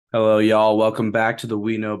Hello, y'all. Welcome back to the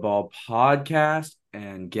We Know Ball podcast.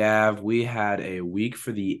 And Gav, we had a week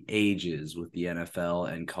for the ages with the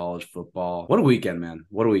NFL and college football. What a weekend, man.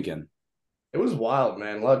 What a weekend. It was wild,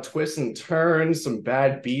 man. A lot of twists and turns, some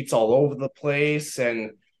bad beats all over the place,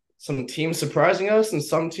 and some teams surprising us, and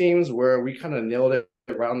some teams where we kind of nailed it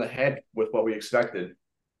around the head with what we expected.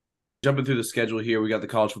 Jumping through the schedule here, we got the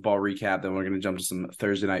college football recap. Then we're going to jump to some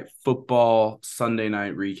Thursday night football, Sunday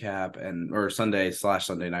night recap, or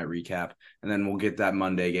Sunday/Sunday night recap. And then we'll get that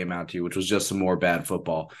Monday game out to you, which was just some more bad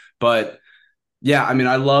football. But yeah, I mean,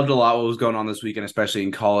 I loved a lot what was going on this weekend, especially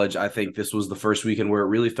in college. I think this was the first weekend where it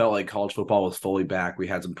really felt like college football was fully back. We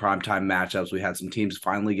had some primetime matchups. We had some teams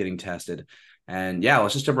finally getting tested. And yeah,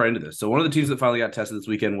 let's just jump right into this. So one of the teams that finally got tested this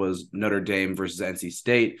weekend was Notre Dame versus NC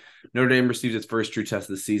State. Notre Dame received its first true test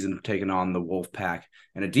of the season, taking on the Wolfpack,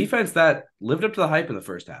 and a defense that lived up to the hype in the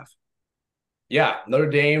first half. Yeah, Notre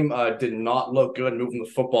Dame did not look good moving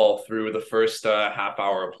the football through the first half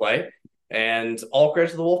hour of play. And all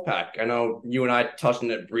credit to the Wolfpack. I know you and I touched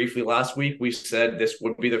on it briefly last week. We said this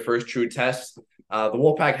would be their first true test. The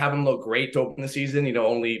Wolfpack haven't looked great to open the season.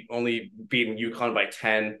 Only beating UConn by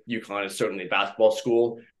 10. UConn is certainly a basketball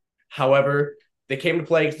school. However, they came to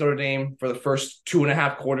play against Notre Dame for the first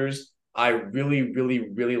 2.5 quarters. I really, really,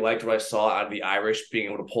 really liked what I saw out of the Irish being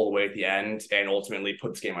able to pull away at the end and ultimately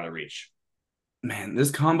put this game out of reach. Man, this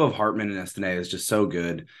combo of Hartman and Estene is just so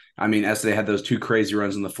good. I mean, Estene had those two crazy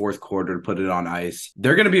runs in the fourth quarter to put it on ice.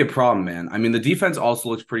 They're going to be a problem, man. I mean, the defense also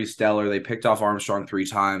looks pretty stellar. They picked off Armstrong 3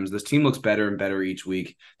 times. This team looks better and better each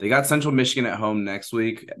week. They got Central Michigan at home next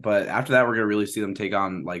week, but after that, we're going to really see them take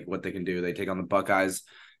on like what they can do. They take on the Buckeyes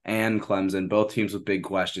and Clemson, both teams with big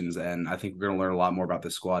questions, and I think we're going to learn a lot more about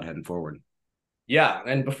this squad heading forward. Yeah,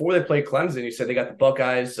 and before they play Clemson, you said they got the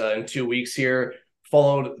Buckeyes in 2 weeks here,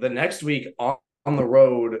 followed the next week on the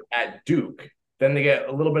road at Duke. Then they get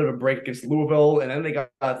a little bit of a break against Louisville, and then they got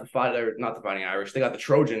not the Fighting Irish. They got the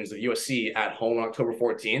Trojans of USC at home on October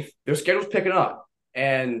 14th. Their schedule's picking up,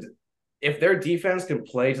 and if their defense can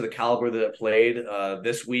play to the caliber that it played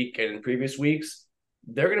this week and in previous weeks,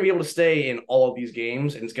 they're going to be able to stay in all of these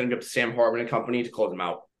games, and it's going to be up to Sam Hartman and company to close them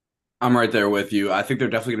out. I'm right there with you. I think they're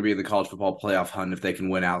definitely going to be in the college football playoff hunt if they can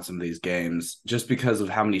win out some of these games, just because of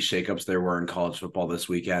how many shakeups there were in college football this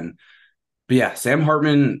weekend. But yeah, Sam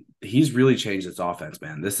Hartman, he's really changed its offense,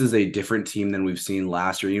 man. This is a different team than we've seen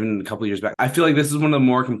last year, even a couple of years back. I feel like this is one of the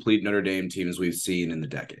more complete Notre Dame teams we've seen in the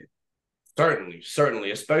decade.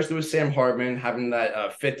 Certainly, especially with Sam Hartman having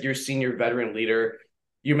that fifth-year senior veteran leader.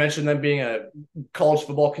 You mentioned them being a college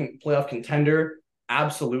football playoff contender.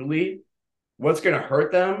 Absolutely. What's going to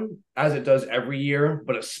hurt them, as it does every year,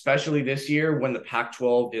 but especially this year when the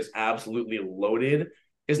Pac-12 is absolutely loaded,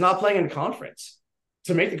 is not playing in conference.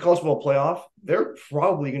 To make the college football playoff, they're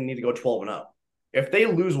probably going to need to go 12-0. If they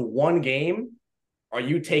lose one game, are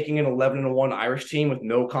you taking an 11-1 Irish team with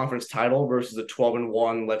no conference title versus a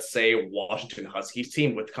 12-1, let's say, Washington Huskies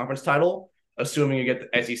team with conference title? Assuming you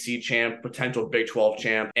get the SEC champ, potential Big 12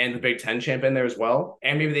 champ, and the Big 10 champ in there as well.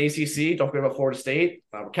 And maybe the ACC. Don't forget about Florida State.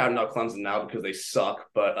 We're counting out Clemson now because they suck.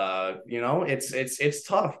 But it's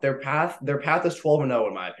tough. Their path is 12-0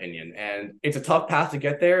 in my opinion, and it's a tough path to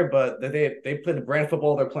get there. But they play the brand of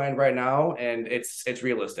football they're playing right now, and it's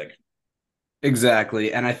realistic.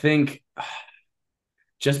 Exactly. And I think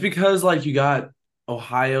just because like you got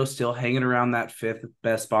Ohio still hanging around that fifth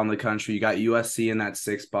best spot in the country, you got USC in that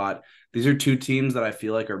sixth spot. These are two teams that I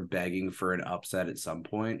feel like are begging for an upset at some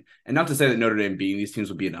point. And not to say that Notre Dame beating these teams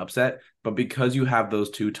would be an upset, but because you have those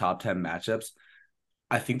two top 10 matchups,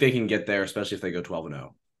 I think they can get there, especially if they go 12-0.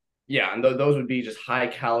 Yeah, and those would be just high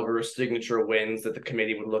caliber signature wins that the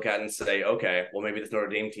committee would look at and say, okay, well maybe this Notre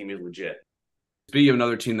Dame team is legit. Speaking of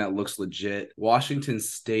another team that looks legit, Washington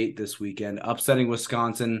State this weekend upsetting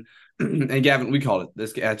Wisconsin. And Gavin, we called it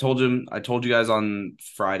this. I told you guys on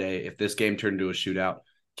Friday, if this game turned into a shootout,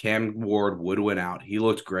 Cam Ward would win out. He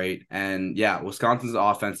looked great. And yeah, Wisconsin's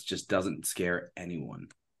offense just doesn't scare anyone.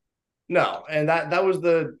 No, and that was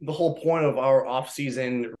the whole point of our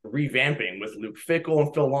offseason revamping with Luke Fickell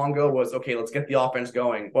and Phil Longo was, okay, let's get the offense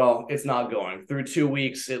going. Well, it's not going. Through 2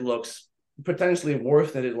 weeks, it looks potentially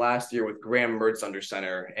worse than it did last year with Graham Mertz under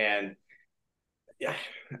center. And yeah,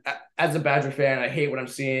 as a Badger fan, I hate what I'm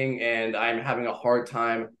seeing, and I'm having a hard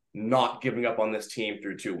time not giving up on this team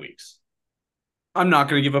through 2 weeks. I'm not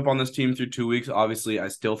going to give up on this team through 2 weeks. Obviously, I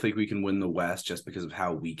still think we can win the West just because of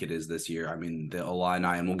how weak it is this year. I mean, the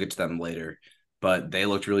Illini, and we'll get to them later, but they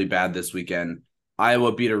looked really bad this weekend.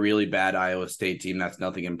 Iowa beat a really bad Iowa State team. That's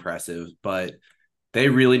nothing impressive, but they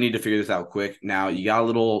really need to figure this out quick. Now, you got a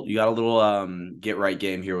little get right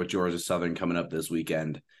game here with Georgia Southern coming up this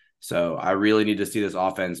weekend. So I really need to see this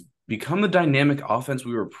offense become the dynamic offense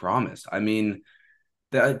we were promised. I mean,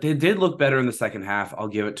 they did look better in the second half. I'll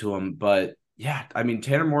give it to them. But yeah, I mean,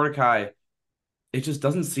 Tanner Mordecai, it just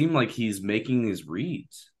doesn't seem like he's making these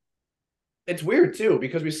reads. It's weird too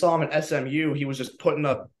because we saw him at SMU. He was just putting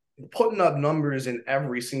up numbers in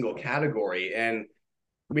every single category, and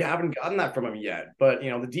we haven't gotten that from him yet. But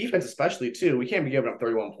the defense, especially too, we can't be giving up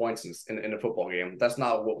 31 points in a football game. That's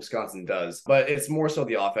not what Wisconsin does. But it's more so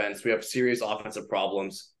the offense. We have serious offensive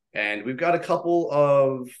problems, and we've got a couple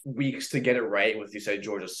of weeks to get it right. With, you said,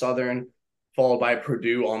 Georgia Southern, followed by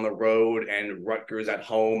Purdue on the road and Rutgers at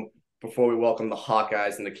home before we welcome the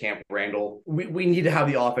Hawkeyes into Camp Randall. We need to have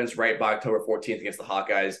the offense right by October 14th against the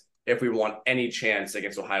Hawkeyes if we want any chance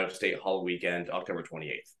against Ohio State Hall weekend, October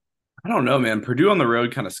 28th. I don't know, man. Purdue on the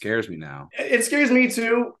road kind of scares me now. It scares me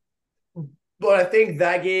too, but I think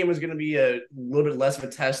that game is going to be a little bit less of a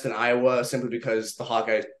test than Iowa, simply because the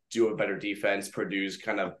Hawkeyes do a better defense. Purdue's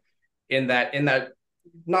kind of in that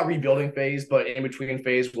not rebuilding phase, but in between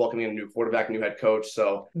phase, welcoming a new quarterback, new head coach.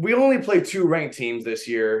 So we only play 2 ranked teams this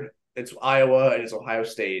year. It's Iowa and it's Ohio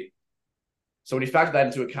State. So when you factor that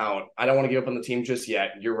into account, I don't want to give up on the team just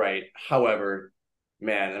yet. You're right. However,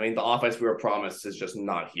 man, I mean, the offense we were promised is just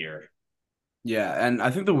not here. Yeah, and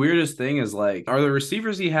I think the weirdest thing is, like, are the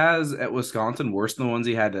receivers he has at Wisconsin worse than the ones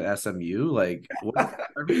he had at SMU? Like, I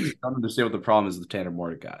really just don't understand what the problem is with Tanner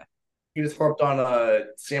Mordecai. He just harped on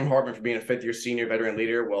Sam Hartman for being a fifth-year senior veteran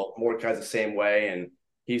leader. Well, Mordecai's the same way, and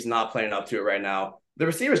he's not playing up to it right now. The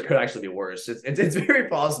receivers could actually be worse. It's very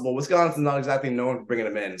possible. Wisconsin's not exactly known for bringing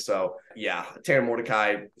them in. So, yeah, Tanner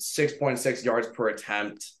Mordecai, 6.6 yards per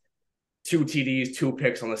attempt, 2 TDs, 2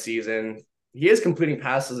 picks on the season. He is completing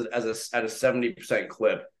passes at a 70%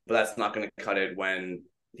 clip, but that's not going to cut it when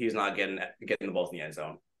he's not getting the balls in the end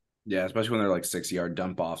zone. Yeah, especially when they're like 6-yard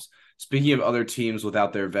dump offs. Speaking of other teams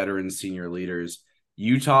without their veteran senior leaders,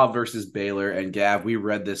 Utah versus Baylor. And Gav, we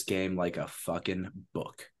read this game like a fucking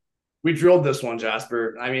book. We drilled this one,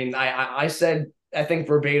 Jasper. I mean, I said, I think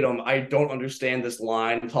verbatim, I don't understand this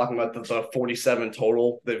line. I'm talking about the 47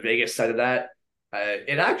 total that Vegas set it at.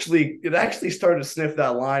 It actually started to sniff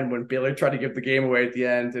that line when Baylor tried to give the game away at the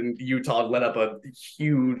end, and Utah let up a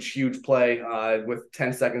huge play with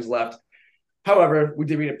 10 seconds left. However, we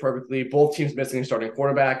did read it perfectly. Both teams missing a starting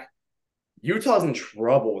quarterback. Utah's in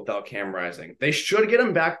trouble without Cam Rising. They should get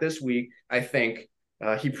him back this week, I think.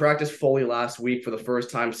 He practiced fully last week for the first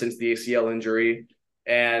time since the ACL injury,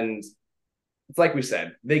 and it's like we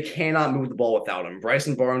said, they cannot move the ball without him.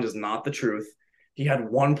 Bryson Barnes is not the truth. He had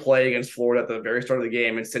 1 play against Florida at the very start of the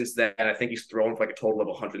game, and since then, I think he's thrown for like a total of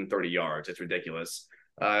 130 yards. It's ridiculous.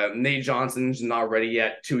 Nate Johnson's not ready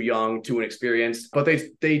yet, too young, too inexperienced, but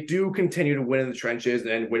they do continue to win in the trenches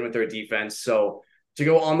and win with their defense. So to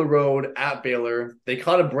go on the road at Baylor, they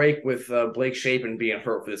caught a break with Blake Shapen being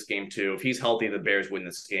hurt for this game too. If he's healthy, the Bears win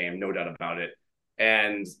this game, no doubt about it.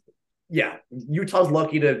 And yeah, Utah's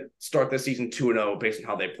lucky to start this season 2-0 based on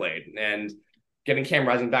how they played. And getting Cam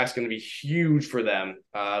Rising back is going to be huge for them.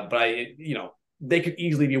 But they could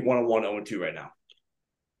easily be 1-1, 0-2 right now.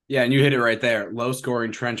 Yeah, and you hit it right there.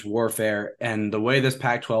 Low-scoring trench warfare, and the way this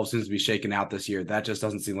Pac-12 seems to be shaken out this year, that just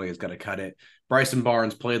doesn't seem like it's going to cut it. Bryson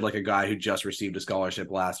Barnes played like a guy who just received a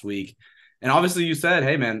scholarship last week. And obviously you said,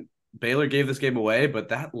 hey, man, Baylor gave this game away, but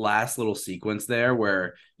that last little sequence there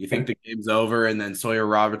where you think the game's over and then Sawyer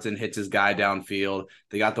Robertson hits his guy downfield,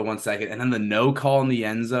 they got the 1 second, and then the no call in the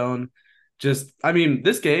end zone.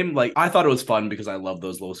 This game, like, I thought it was fun because I love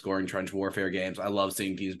those low-scoring trench warfare games. I love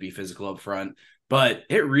seeing teams be physical up front. But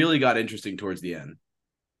it really got interesting towards the end.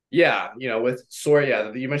 Yeah, with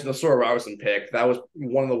Sawyer, you mentioned the Sawyer Robertson pick. That was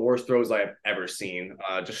one of the worst throws I've ever seen.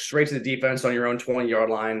 Just straight to the defense on your own 20-yard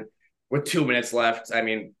line with 2 minutes left. I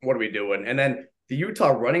mean, what are we doing? And then the Utah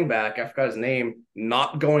running back, I forgot his name,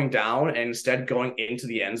 not going down and instead going into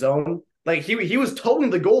the end zone. Like, he was toting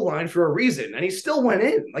the goal line for a reason, and he still went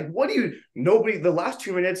in. Like, the last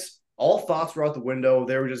 2 minutes, all thoughts were out the window.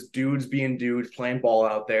 They were just dudes being dudes, playing ball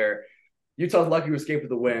out there. Utah's lucky to escape with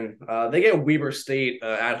the win. They get Weber State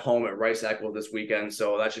at home at Rice-Eccles this weekend,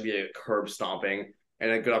 so that should be a curb stomping and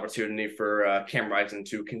a good opportunity for Cam Rising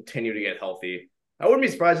to continue to get healthy. I wouldn't be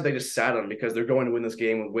surprised if they just sat him because they're going to win this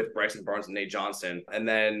game with Bryson Barnes and Nate Johnson. And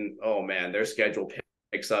then, oh man, their schedule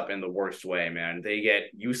picks up in the worst way, man. They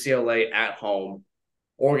get UCLA at home,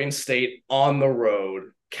 Oregon State on the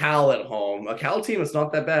road, Cal at home. A Cal team that's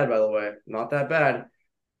not that bad, by the way. Not that bad.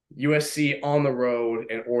 USC on the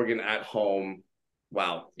road and Oregon at home.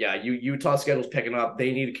 Wow. Yeah, Utah schedule's picking up.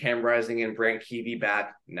 They need Cam Rising and Brant Keavy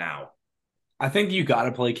back now. I think you got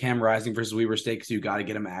to play Cam Rising versus Weber State because you got to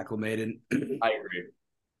get him acclimated. I agree.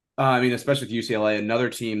 I mean, especially with UCLA, another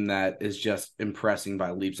team that is just impressing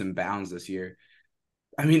by leaps and bounds this year.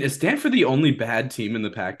 I mean, is Stanford the only bad team in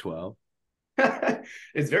the Pac-12?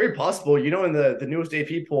 It's very possible. In the newest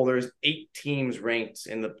AP poll, there's 8 teams ranked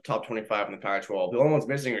in the top 25 in the Pac-12. The only ones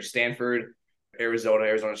missing are Stanford,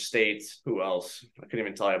 Arizona State. Who else? I couldn't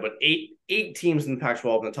even tell you. But eight teams in the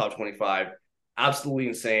Pac-12 in the top 25. Absolutely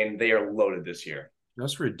insane. They are loaded this year.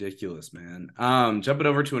 That's ridiculous, man. Jumping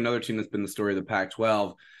over to another team that's been the story of the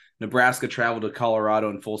Pac-12. Nebraska traveled to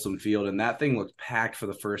Colorado in Folsom Field, and that thing looked packed for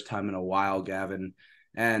the first time in a while, Gavin.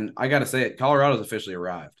 And I got to say it, Colorado's officially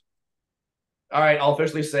arrived. All right, I'll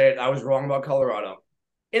officially say it. I was wrong about Colorado.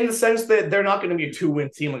 In the sense that they're not going to be a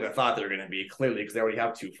 2-win team like I thought they were going to be, clearly, because they already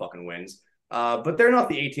have 2 fucking wins. But they're not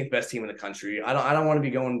the 18th best team in the country. I don't want to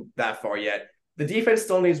be going that far yet. The defense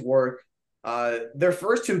still needs work. Their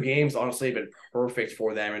first 2 games, honestly, have been perfect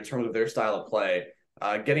for them in terms of their style of play.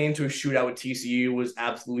 Getting into a shootout with TCU was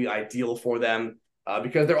absolutely ideal for them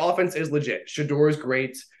because their offense is legit. Shedeur is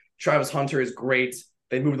great. Travis Hunter is great.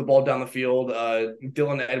 They move the ball down the field.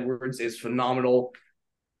 Dylan Edwards is phenomenal.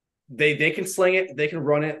 They can sling it. They can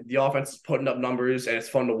run it. The offense is putting up numbers, and it's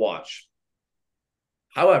fun to watch.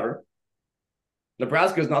 However,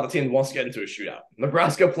 Nebraska is not the team that wants to get into a shootout.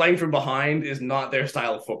 Nebraska playing from behind is not their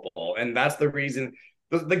style of football, and that's the reason.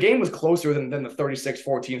 The game was closer than the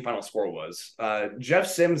 36-14 final score was. Jeff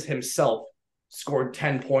Sims himself scored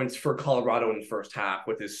 10 points for Colorado in the first half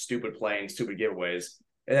with his stupid play and stupid giveaways.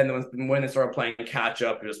 And then when they started playing catch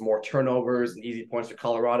up, there's more turnovers and easy points for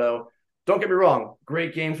Colorado. Don't get me wrong,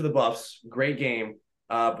 great game for the Buffs, great game.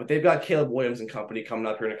 But they've got Caleb Williams and company coming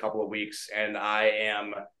up here in a couple of weeks, and I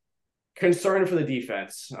am concerned for the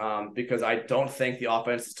defense because I don't think the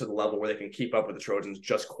offense is to the level where they can keep up with the Trojans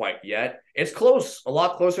just quite yet. It's close, a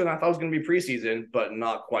lot closer than I thought it was going to be preseason, but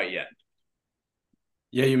not quite yet.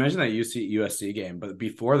 Yeah, you mentioned that USC game, but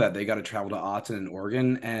before that, they got to travel to Autzen and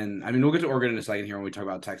Oregon. And I mean, we'll get to Oregon in a second here when we talk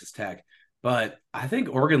about Texas Tech. But I think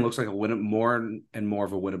Oregon looks like more and more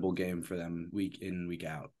of a winnable game for them week in, week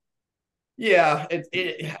out. Yeah,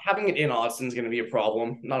 having it in Austin is going to be a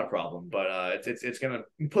problem. Not a problem, but it's going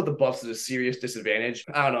to put the Buffs at a serious disadvantage.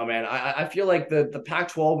 I don't know, man. I feel like the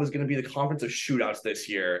Pac-12 is going to be the conference of shootouts this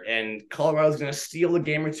year, and Colorado's going to steal a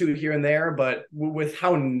game or 2 here and there. But with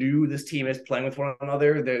how new this team is playing with one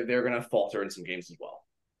another, they're going to falter in some games as well.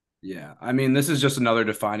 Yeah, I mean, this is just another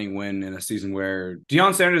defining win in a season where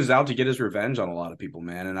Deion Sanders is out to get his revenge on a lot of people,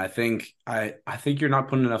 man. And I think you're not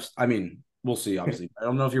putting enough. I mean, we'll see, obviously. I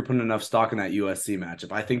don't know if you're putting enough stock in that USC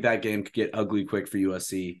matchup. I think that game could get ugly quick for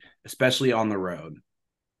USC, especially on the road.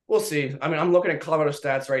 We'll see. I mean, I'm looking at Colorado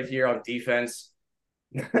stats right here on defense.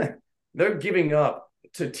 They're giving up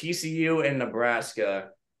to TCU and Nebraska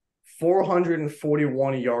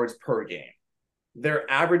 441 yards per game. They're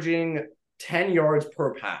averaging 10 yards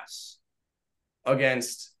per pass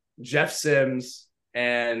against Jeff Sims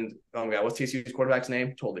and, oh my God, what's TCU's quarterback's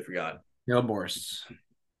name? Totally forgot. Caleb Morris.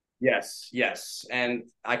 Yes. And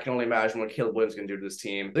I can only imagine what Caleb Williams is going to do to this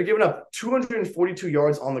team. They're giving up 242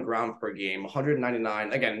 yards on the ground per game,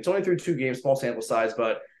 199. Again, it's only through 2 games, small sample size,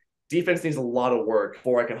 but defense needs a lot of work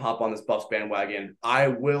before I can hop on this Buffs bandwagon. I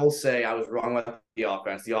will say I was wrong about the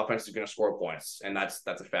offense. The offense is going to score points, and that's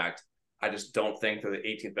a fact. I just don't think they're the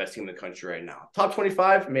 18th best team in the country right now. Top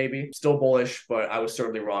 25, maybe. Still bullish, but I was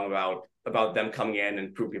certainly wrong about them coming in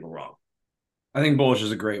and prove people wrong. I think bullish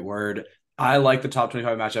is a great word. I like the top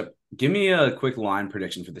 25 matchup. Give me a quick line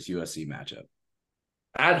prediction for this USC matchup.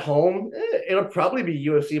 At home, it'll probably be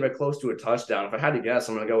USC by close to a touchdown. If I had to guess,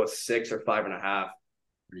 I'm going to go with 6 or 5.5.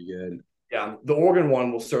 Pretty good. Yeah, the Oregon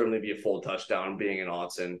one will certainly be a full touchdown being in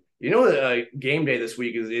Autzen. The game day this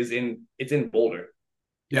week is in Boulder.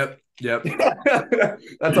 Yep.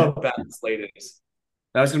 That's how bad the slate is.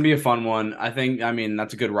 That's going to be a fun one. I mean,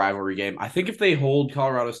 that's a good rivalry game. I think if they hold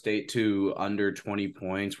Colorado State to under 20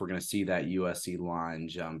 points, we're going to see that USC line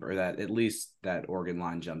jump, or that at least that Oregon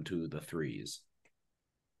line jump to the 3s.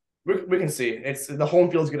 We can see. It's the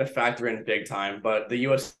home field's going to factor in big time, but the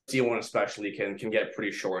USC one especially can get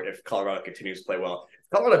pretty short if Colorado continues to play well.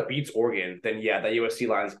 If Colorado beats Oregon, then yeah, that USC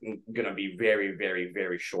line is going to be very, very,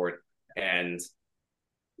 very short. And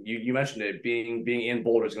you mentioned it, being in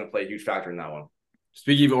Boulder is going to play a huge factor in that one.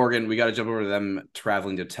 Speaking of Oregon, we got to jump over to them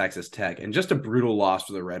traveling to Texas Tech, and just a brutal loss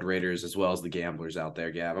for the Red Raiders as well as the gamblers out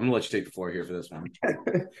there. Gav, I'm gonna let you take the floor here for this one.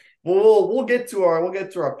 We'll get to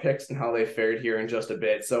our picks and how they fared here in just a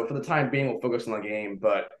bit. So for the time being, we'll focus on the game.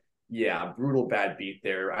 But yeah, brutal bad beat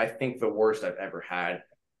there. I think the worst I've ever had.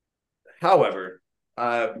 However,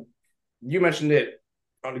 you mentioned it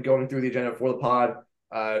on going through the agenda for the pod.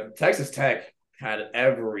 Texas Tech had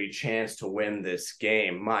every chance to win this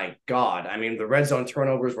game. My God. I mean, the red zone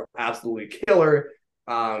turnovers were absolutely killer.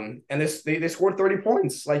 And they scored 30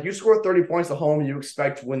 points. Like, you score 30 points at home, you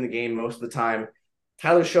expect to win the game most of the time.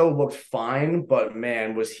 Tyler Show looked fine, but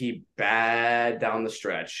man, was he bad down the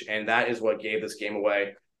stretch. And that is what gave this game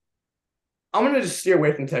away. I'm going to just steer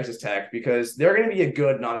away from Texas Tech because they're going to be a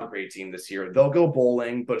good, not a great team this year. They'll go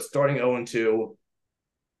bowling, but starting 0-2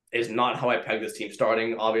 is not how I pegged this team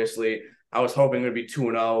starting, obviously. I was hoping it would be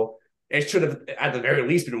 2-0. It should have, at the very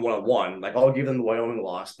least, been 1-1. Like, I'll give them the Wyoming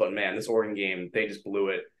loss, but man, this Oregon game, they just blew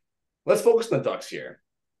it. Let's focus on the Ducks here.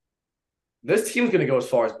 This team's going to go as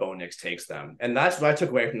far as Bo Nix takes them, and that's what I took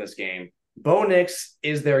away from this game. Bo Nix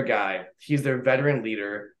is their guy. He's their veteran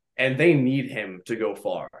leader, and they need him to go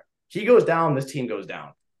far. He goes down, this team goes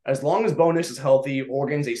down. As long as Bo Nix is healthy,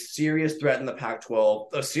 Oregon's a serious threat in the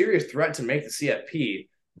Pac-12, a serious threat to make the CFP.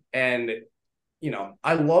 And,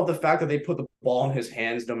 I love the fact that they put the ball in his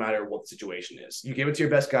hands no matter what the situation is. You give it to your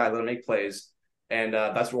best guy, let him make plays. And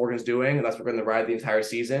that's what Oregon's doing. And that's what we're going to ride the entire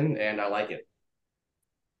season. And I like it.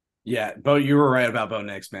 Yeah, Bo, you were right about Bo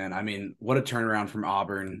Nix, man. I mean, what a turnaround from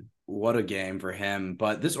Auburn. What a game for him.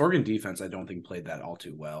 But this Oregon defense, I don't think played that all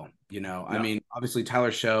too well. No. I mean, obviously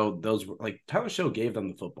Tyler Show, Tyler Show gave them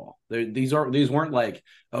the football. These weren't like,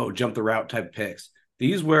 jump the route type picks.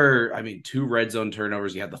 These were, 2 red zone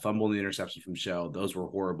turnovers. You had the fumble and the interception from Show. Those were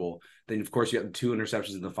horrible. Then, of course, you had the 2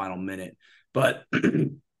 interceptions in the final minute. But they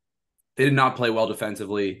did not play well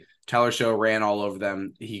defensively. Tyler Show ran all over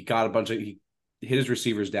them. He got he hit his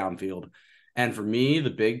receivers downfield. And for me, the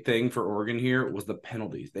big thing for Oregon here was the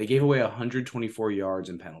penalties. They gave away 124 yards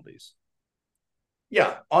in penalties.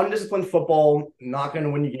 Yeah, undisciplined football, not going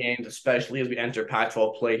to win you games, especially as we enter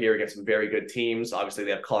Pac-12 play here against some very good teams. Obviously,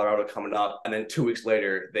 they have Colorado coming up, and then 2 weeks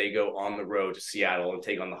later, they go on the road to Seattle and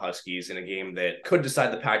take on the Huskies in a game that could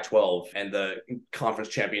decide the Pac-12 and the conference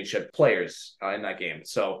championship players in that game.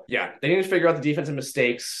 So, yeah, they need to figure out the defensive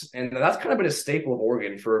mistakes, and that's kind of been a staple of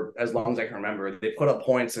Oregon for as long as I can remember. They put up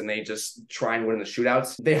points, and they just try and win the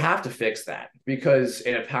shootouts. They have to fix that because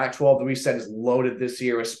in a Pac-12 that we said is loaded this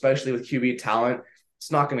year, especially with QB talent, it's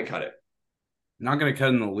not going to cut it. Not going to cut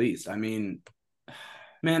in the least. I mean,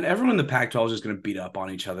 man, everyone in the Pac-12 is just going to beat up on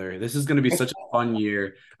each other. This is going to be such a fun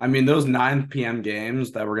year. I mean, those 9 p.m.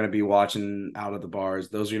 games that we're going to be watching out at the bars,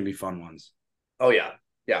 those are going to be fun ones. Oh, yeah.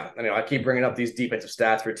 Yeah. I keep bringing up these defensive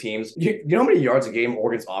stats for teams. You know how many yards a game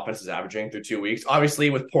Oregon's offense is averaging through 2 weeks? Obviously,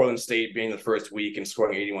 with Portland State being the first week and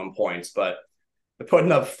scoring 81 points, but they're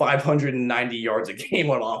putting up 590 yards a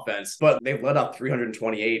game on offense, but they've let up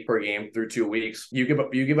 328 per game through 2 weeks. You give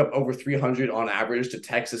up over 300 on average to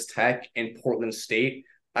Texas Tech and Portland State.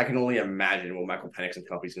 I can only imagine what Michael Penix and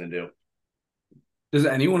company's going to do. Does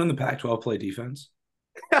anyone in the Pac-12 play defense?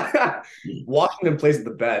 Washington plays it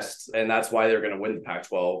the best, and that's why they're going to win the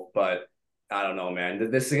Pac-12. But I don't know,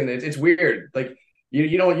 man. This thing, it's weird. Like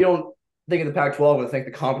you don't think of the Pac-12 and think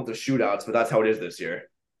the conference of shootouts, but that's how it is this year.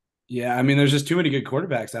 Yeah, I mean, there's just too many good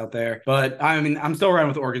quarterbacks out there. But I mean, I'm still riding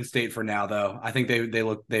with Oregon State for now, though. I think they've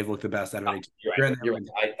looked the best out of it. You're right.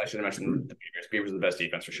 I should have mentioned the Beavers. Beavers are the best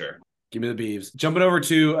defense for sure. Give me the Beavs. Jumping over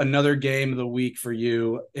to another game of the week for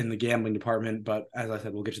you in the gambling department, but as I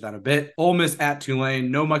said, we'll get to that in a bit. Ole Miss at Tulane.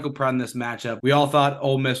 No Michael Pratt in this matchup. We all thought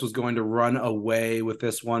Ole Miss was going to run away with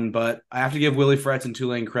this one, but I have to give Willie Fretz and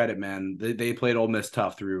Tulane credit, man. They played Ole Miss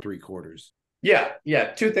tough through 3 quarters. Yeah.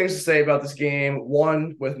 2 things to say about this game.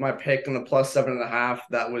 One, with my pick on the +7.5,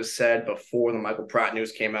 that was said before the Michael Pratt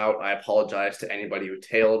news came out. I apologize to anybody who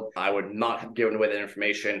tailed. I would not have given away that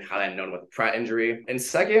information had I known about the Pratt injury. And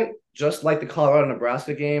second, just like the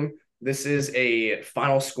Colorado-Nebraska game, this is a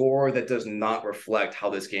final score that does not reflect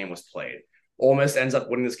how this game was played. Ole Miss ends up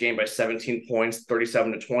winning this game by 17 points,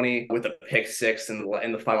 37-20, with a pick 6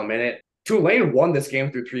 in the final minute. Tulane won this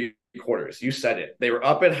game through 3 quarters. You said it. They were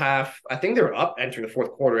up at half. I think they were up entering the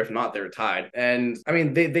 4th quarter. If not, they were tied. And I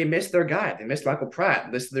mean, they missed their guy. They missed Michael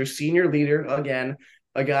Pratt. Their senior leader, again,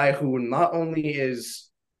 a guy who not only is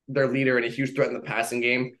their leader and a huge threat in the passing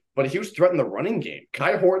game, but a huge threat in the running game.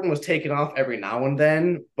 Kai Horton was taken off every now and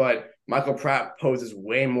then, but Michael Pratt poses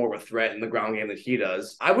way more of a threat in the ground game than he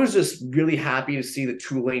does. I was just really happy to see the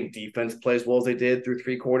Tulane defense play as well as they did through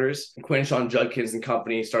 3 quarters. Quinshawn Judkins and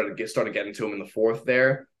company started getting to him in the 4th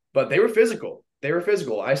there. But they were physical.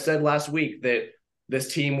 I said last week that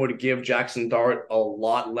this team would give Jackson Dart a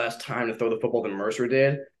lot less time to throw the football than Mercer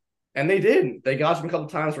did. And they did. They got him a couple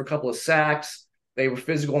of times for a couple of sacks. They were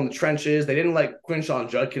physical in the trenches. They didn't let Quinshawn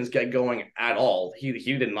Judkins get going at all. He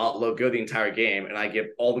did not look good the entire game, and I give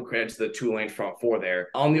all the credit to the Tulane front 4 there.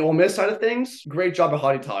 On the Ole Miss side of things, great job of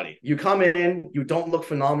Hotty Toddy. You come in, you don't look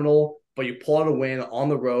phenomenal, but you pull out a win on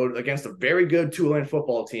the road against a very good Tulane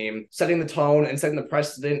football team, setting the tone and setting the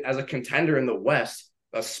precedent as a contender in the West,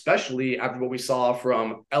 especially after what we saw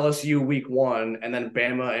from LSU week 1 and then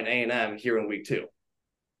Bama and A&M here in week 2.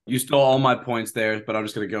 You stole all my points there, but I'm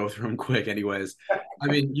just going to go through them quick anyways. I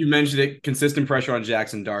mean, you mentioned it, consistent pressure on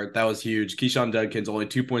Jackson Dart. That was huge. Keyshawn Dudkins, only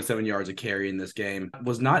 2.7 yards a carry in this game,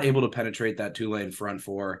 was not able to penetrate that Tulane front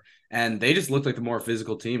four, and they just looked like the more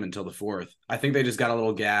physical team until the fourth. I think they just got a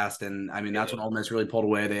little gassed, and I mean, that's when Ole Miss really pulled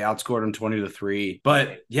away. They outscored them 20-3.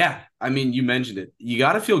 But yeah, I mean, you mentioned it. You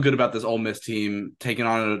got to feel good about this Ole Miss team taking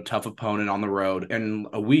on a tough opponent on the road in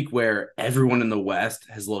a week where everyone in the West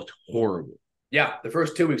has looked horrible. Yeah, the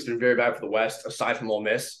first 2 weeks have been very bad for the West, aside from Ole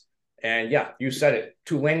Miss. And yeah, you said it.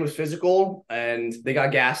 Tulane was physical, and they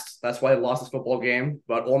got gassed. That's why they lost this football game.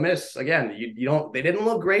 But Ole Miss, again, you don't. They didn't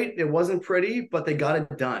look great. It wasn't pretty, but they got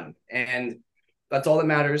it done, and that's all that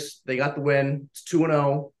matters. They got the win. It's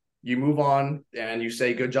 2-0. You move on, and you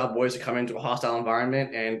say, "Good job, boys," to come into a hostile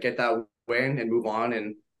environment and get that win and move on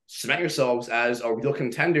and cement yourselves as a real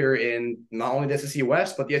contender in not only the SEC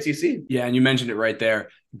West, but the SEC. Yeah, and you mentioned it right there.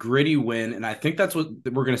 Gritty win, and I think that's what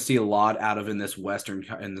we're going to see a lot out of in this Western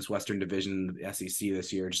division, the SEC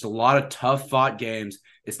this year. Just a lot of tough fought games.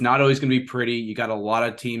 It's not always going to be pretty. You got a lot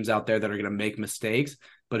of teams out there that are going to make mistakes,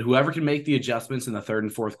 but whoever can make the adjustments in the third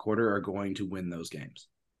and fourth quarter are going to win those games.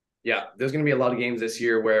 Yeah, there's going to be a lot of games this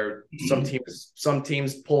year where some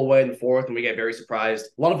teams pull away in the fourth and we get very surprised.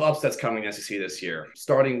 A lot of upsets coming in the SEC this year,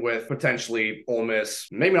 starting with potentially Ole Miss,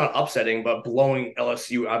 maybe not upsetting, but blowing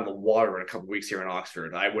LSU out of the water in a couple of weeks here in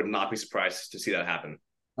Oxford. I would not be surprised to see that happen.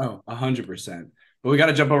 Oh, 100%. But we got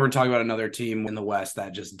to jump over and talk about another team in the West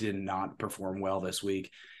that just did not perform well this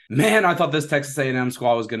week. Man, I thought this Texas A&M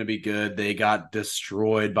squad was going to be good. They got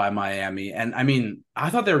destroyed by Miami. And I mean, I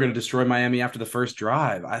thought they were going to destroy Miami after the first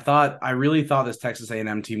drive. I really thought this Texas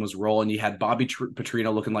A&M team was rolling. You had Bobby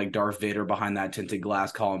Petrino looking like Darth Vader behind that tinted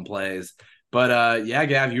glass calling plays. But yeah,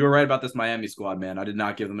 Gav, you were right about this Miami squad, man. I did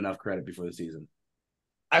not give them enough credit before the season.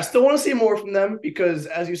 I still want to see more from them because,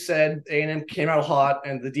 as you said, A&M came out hot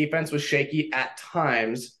and the defense was shaky at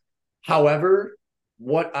times. However,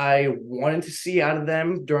 what I wanted to see out of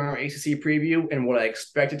them during our ACC preview and what I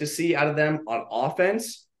expected to see out of them on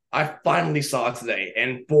offense, I finally saw today.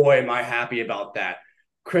 And boy, am I happy about that.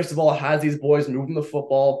 Cristobal has these boys moving the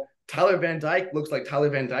football. Tyler Van Dyke looks like Tyler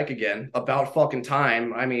Van Dyke again. About fucking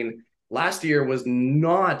time. I mean, last year was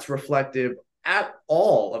not reflective at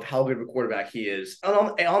all of how good of a quarterback he is. And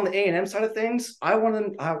on the A&M side of things, I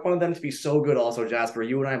wanted them to be so good also, Jasper.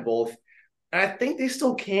 You and I both. And I think they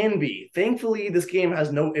still can be. Thankfully, this game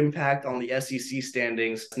has no impact on the SEC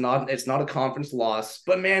standings. It's not a conference loss.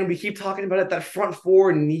 But man, we keep talking about it. That front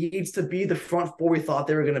four needs to be the front four we thought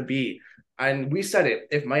they were going to be. And we said it.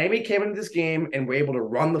 If Miami came into this game and were able to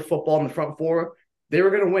run the football in the front four, they were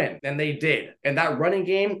going to win, and they did. And that running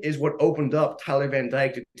game is what opened up Tyler Van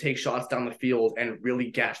Dyke to take shots down the field and really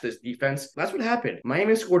gash this defense. That's what happened.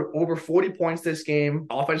 Miami scored over 40 points this game.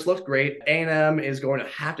 Offense looks great. A&M is going to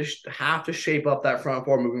have to shape up that front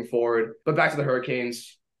four moving forward. But back to the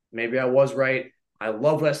Hurricanes. Maybe I was right. I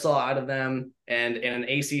love what I saw out of them. And in an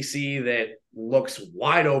ACC that looks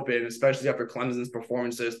wide open, especially after Clemson's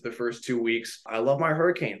performances the first 2 weeks. I love my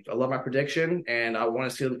Hurricanes. I love my prediction, and I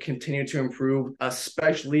want to see them continue to improve,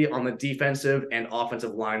 especially on the defensive and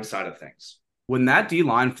offensive line side of things. When that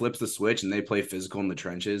D-line flips the switch and they play physical in the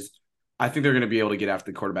trenches, I think they're going to be able to get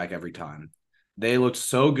after the quarterback every time. They looked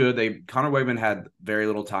so good. Connor Wegman had very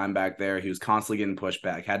little time back there. He was constantly getting pushed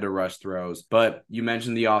back, had to rush throws. But you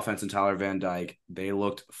mentioned the offense and Tyler Van Dyke. They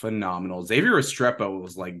looked phenomenal. Xavier Restrepo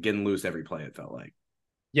was like getting loose every play, it felt like.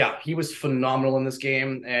 Yeah, he was phenomenal in this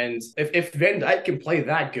game. And if Van Dyke can play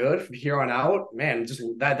that good from here on out, man, just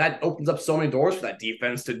that opens up so many doors for that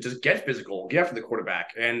defense to just get physical, get after the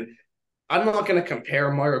quarterback. And I'm not going to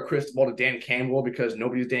compare Mario Cristobal to Dan Campbell because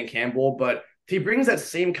nobody's Dan Campbell, but he brings that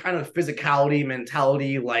same kind of physicality,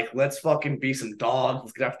 mentality, like, let's fucking be some dogs.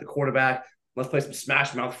 Let's get after the quarterback. Let's play some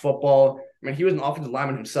smash mouth football. I mean, he was an offensive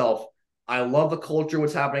lineman himself. I love the culture,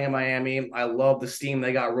 what's happening in Miami. I love the steam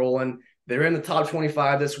they got rolling. They're in the top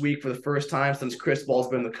 25 this week for the first time since Cristobal's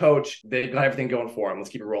been the coach. They've got everything going for them.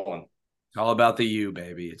 Let's keep it rolling. It's all about the U,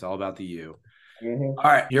 baby. It's all about the U. Mm-hmm.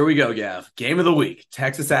 All right, here we go, Gav. Game of the week.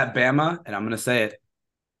 Texas at Bama, and I'm going to say it.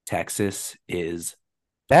 Texas is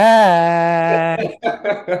back.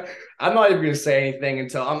 I'm not even going to say anything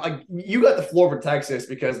until you got the floor for Texas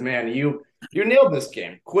because, man, you nailed this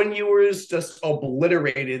game. Quinn Ewers just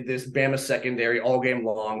obliterated this Bama secondary all game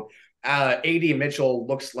long. A.D. Mitchell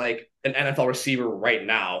looks like an NFL receiver right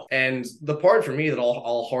now. And the part for me that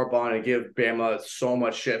I'll harp on and give Bama so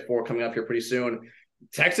much shit for coming up here pretty soon,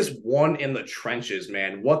 Texas won in the trenches,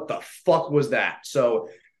 man. What the fuck was that? So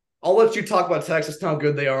I'll let you talk about Texas and how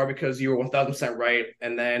good they are because you were 1,000% right.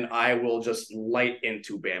 And then I will just light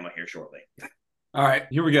into Bama here shortly. All right,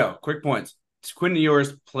 here we go. Quick points. Quinn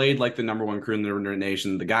Ewers played like the number one crew in the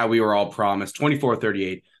nation, the guy we were all promised,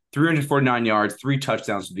 24-38, 349 yards, 3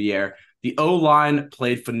 touchdowns to the air. The O-line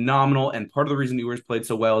played phenomenal, and part of the reason Ewers played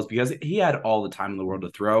so well is because he had all the time in the world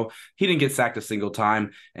to throw. He didn't get sacked a single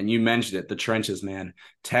time, and you mentioned it, the trenches, man.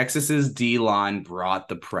 Texas's D-line brought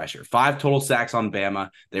the pressure. 5 total sacks on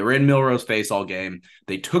Bama. They were in Milroe's face all game.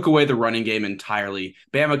 They took away the running game entirely.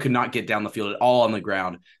 Bama could not get down the field at all on the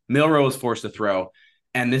ground. Milroe was forced to throw.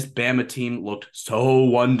 And this Bama team looked so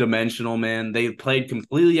one-dimensional, man. They played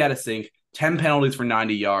completely out of sync, 10 penalties for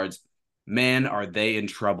 90 yards. Man, are they in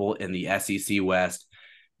trouble in the SEC West.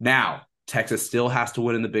 Now, Texas still has to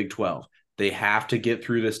win in the Big 12. They have to get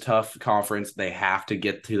through this tough conference. They have to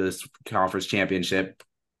get to this conference championship.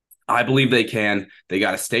 I believe they can. They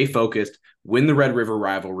got to stay focused, win the Red River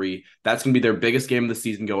rivalry. That's going to be their biggest game of the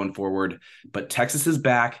season going forward. But Texas is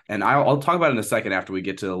back, and I'll talk about it in a second after we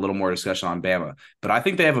get to a little more discussion on Bama. But I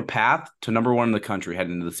think they have a path to number 1 in the country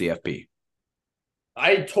heading into the CFP.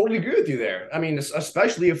 I totally agree with you there. I mean,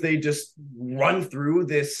 especially if they just run through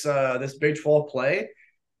this Big 12 play.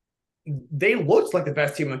 They looked like the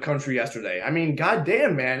best team in the country yesterday. I mean,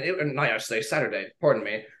 goddamn, man. Not yesterday, Saturday. Pardon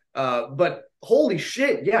me. But holy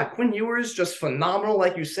shit, yeah, Quinn Ewers just phenomenal,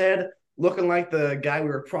 like you said, looking like the guy we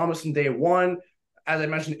were promised in day one. As I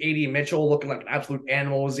mentioned, A.D. Mitchell looking like an absolute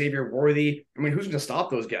animal, Xavier Worthy. I mean, who's going to stop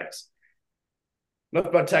those guys? Enough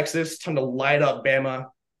about Texas. Time to light up Bama.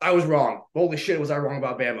 I was wrong. Holy shit, was I wrong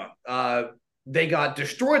about Bama? They got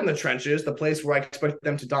destroyed in the trenches, the place where I expected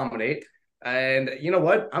them to dominate. And you know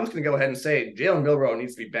what? I'm just going to go ahead and say Jalen Milroe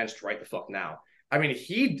needs to be benched right the fuck now. I mean,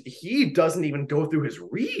 he doesn't even go through his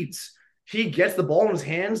reads. He gets the ball in his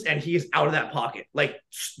hands and he is out of that pocket, like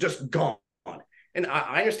just gone. And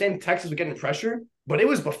I understand Texas was getting pressure, but it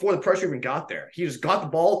was before the pressure even got there. He just got the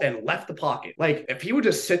ball and left the pocket. Like, if he would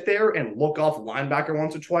just sit there and look off linebacker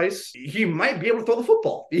once or twice, he might be able to throw the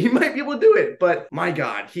football. He might be able to do it. But my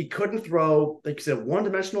God, he couldn't throw. Like you said,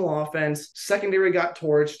 one-dimensional offense. Secondary got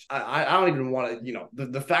torched. I don't even want to,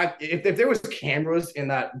 the fact, if there was cameras in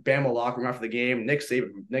that Bama locker room after the game, Nick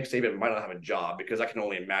Saban might not have a job because I can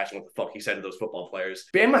only imagine what the fuck he said to those football players.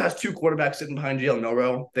 Bama has 2 quarterbacks sitting behind Jalen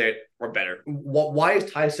Milroe that are better. Why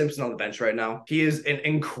is Ty Simpson on the bench right now? He is an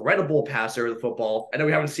incredible passer of the football. I know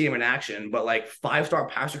we haven't seen him in action, but like 5-star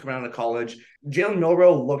passer coming out of college. Jalen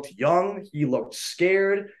Milroe looked young. He looked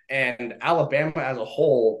scared. And Alabama as a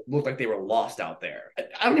whole looked like they were lost out there.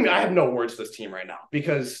 I have no words for this team right now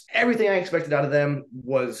because everything I expected out of them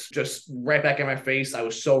was just right back in my face. I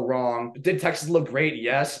was so wrong. Did Texas look great?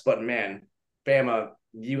 Yes. But man, Bama,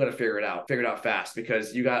 you got to figure it out fast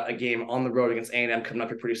because you got a game on the road against A&M coming up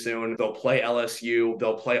here pretty soon. They'll play LSU.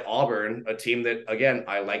 They'll play Auburn, a team that, again,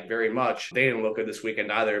 I like very much. They didn't look good this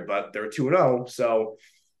weekend either, but they're 2-0. So,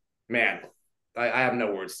 man, I have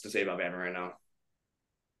no words to say about Bama right now.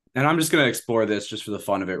 And I'm just going to explore this just for the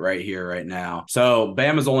fun of it right here, right now. So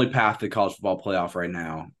Bama's only path to the college football playoff right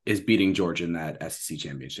now is beating Georgia in that SEC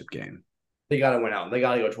championship game. They got to win out. They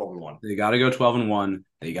got to go 12-1. They got to go 12-1.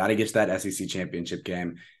 They got to get to that SEC championship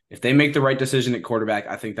game. If they make the right decision at quarterback,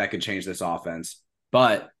 I think that could change this offense.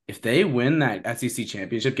 But if they win that SEC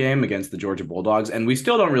championship game against the Georgia Bulldogs, and we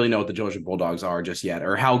still don't really know what the Georgia Bulldogs are just yet,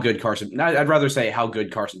 or how good I'd rather say how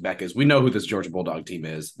good Carson Beck is. We know who this Georgia Bulldog team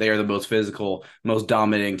is. They are the most physical, most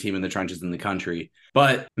dominating team in the trenches in the country.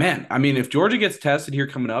 But man, I mean, if Georgia gets tested here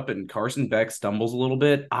coming up and Carson Beck stumbles a little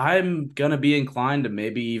bit, I'm going to be inclined to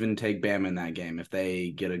maybe even take Bama in that game if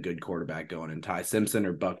they get a good quarterback going and Ty Simpson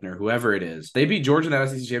or Buckner, whoever it is. They beat Georgia in that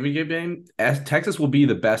SEC championship game. Texas will be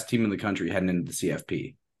the best team in the country heading into the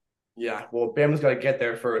CFP. Yeah, well, Bama's got to get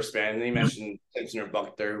there first, man. And you mentioned Simpson or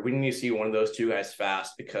Buckner. We need to see one of those 2 guys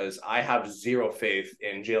fast because I have zero faith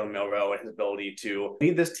in Jalen Milroe and his ability to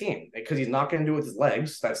lead this team because he's not going to do it with his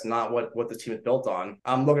legs. That's not what this team is built on.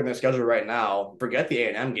 I'm looking at their schedule right now. Forget the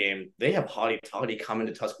A&M game. They have Hotty Toddy coming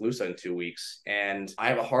to Tuscaloosa in 2 weeks. And I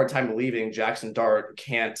have a hard time believing Jackson Dart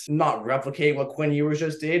can't not replicate what Quinn Ewers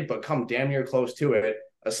just did, but come damn near close to it.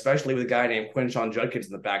 Especially with a guy named Quinshon Judkins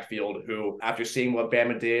in the backfield, who, after seeing what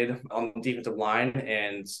Bama did on the defensive line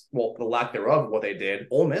and, well, the lack thereof of what they did,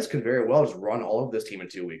 Ole Miss could very well just run all of this team in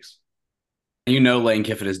 2 weeks. You know Lane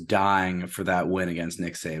Kiffin is dying for that win against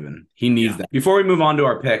Nick Saban. He needs that. Before we move on to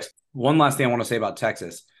our picks, one last thing I want to say about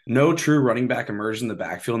Texas. No true running back emerged in the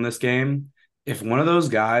backfield in this game. If one of those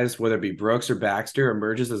guys, whether it be Brooks or Baxter,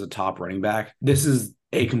 emerges as a top running back, this is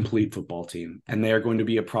a complete football team, and they are going to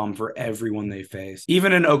be a problem for everyone they face.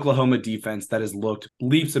 Even an Oklahoma defense that has looked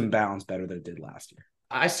leaps and bounds better than it did last year.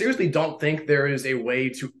 I seriously don't think there is a way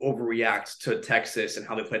to overreact to Texas and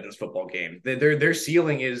how they played in this football game. Their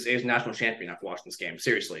ceiling is national champion after watching this game.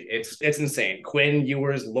 Seriously, it's insane. Quinn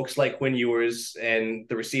Ewers looks like Quinn Ewers, and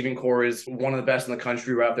the receiving core is one of the best in the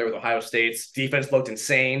country right up there with Ohio State's. Defense looked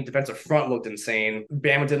insane. Defensive front looked insane.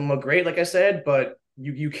 Bama didn't look great, like I said, but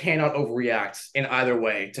you cannot overreact in either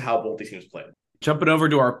way to how both these teams played. Jumping over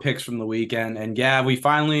to our picks from the weekend, and yeah, we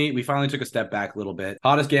finally took a step back a little bit.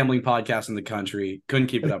 Hottest gambling podcast in the country. Couldn't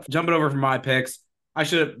keep it up. Jumping over from my picks, I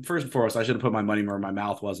should have, first and foremost, I should have put my money where my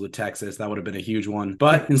mouth was with Texas. That would have been a huge one.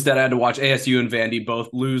 But instead, I had to watch ASU and Vandy both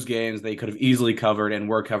lose games they could have easily covered and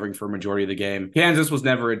were covering for a majority of the game. Kansas was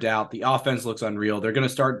never a doubt. The offense looks unreal. They're going to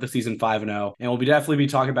start the season 5-0, and we'll definitely be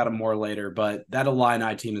talking about it more later. But that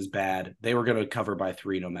Illini team is bad. They were going to cover by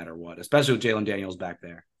 3 no matter what, especially with Jalen Daniels back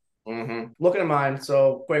there. Looking at mine,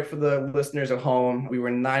 so quick for the listeners at home, we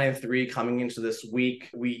were 9-3 coming into this week.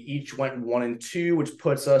 We each went 1-2, which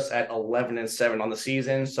puts us at 11-7 on the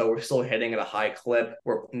season. So we're still hitting at a high clip.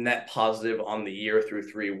 We're net positive on the year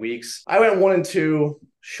through 3 weeks. I went 1-2.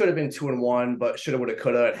 Should have been 2-1, but shoulda, woulda,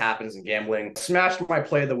 coulda. It happens in gambling. Smashed my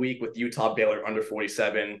play of the week with Utah Baylor under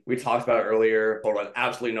 47. We talked about it earlier. Baylor had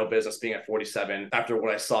absolutely no business being at 47 after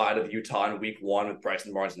what I saw out of Utah in week 1 with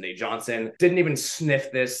Bryson Barnes and Nate Johnson. Didn't even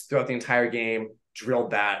sniff this throughout the entire game.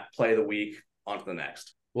 Drilled that play of the week. On to the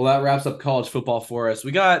next. Well, that wraps up college football for us.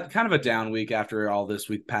 We got kind of a down week after all this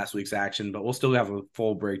past week's action, but we'll still have a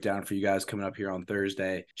full breakdown for you guys coming up here on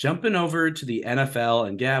Thursday. Jumping over to the NFL,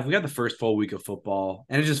 and Gav, we got the first full week of football,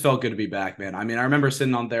 and it just felt good to be back, man. I mean, I remember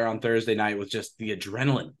sitting on there on Thursday night with just the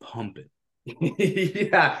adrenaline pumping.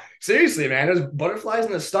 Yeah, seriously, man. There's butterflies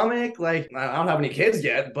in the stomach. Like, I don't have any kids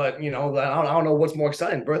yet, but you know, I don't know what's more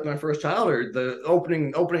exciting: birth of my first child or the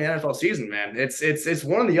opening NFL season. Man, it's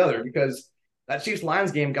one or the other because that Chiefs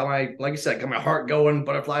Lions game got like you said, got my heart going,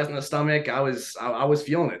 butterflies in the stomach. I was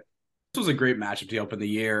feeling it. This was a great matchup to open the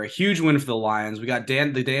year. A huge win for the Lions. We got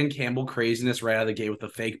the Dan Campbell craziness right out of the gate with the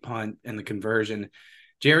fake punt and the conversion.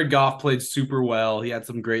 Jared Goff played super well. He had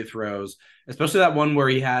some great throws, especially that one where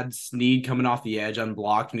he had Snead coming off the edge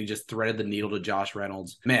unblocked and he just threaded the needle to Josh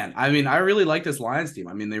Reynolds. Man, I mean, I really like this Lions team.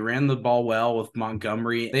 I mean, they ran the ball well with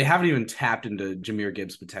Montgomery. They haven't even tapped into Jahmyr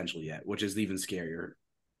Gibbs' potential yet, which is even scarier.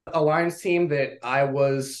 A Lions team that I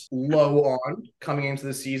was low on coming into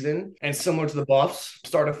the season, and similar to the Buffs,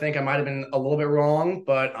 started to think I might have been a little bit wrong,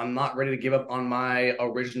 but I'm not ready to give up on my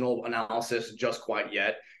original analysis just quite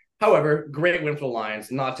yet. However, great win for the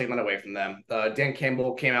Lions, not taking that away from them. Dan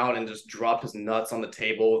Campbell came out and just dropped his nuts on the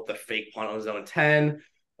table with the fake punt on his own 10.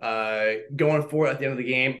 Going for it at the end of the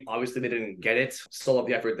game. Obviously, they didn't get it. Still up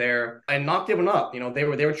the effort there and not giving up. You know, they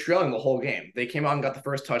were trailing the whole game. They came out and got the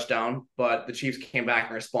first touchdown, but the Chiefs came back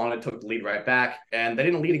and responded, took the lead right back, and they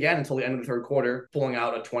didn't lead again until the end of the third quarter, pulling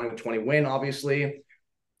out a 20-20 win. Obviously,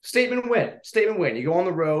 statement win. You go on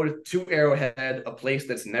the road to Arrowhead, a place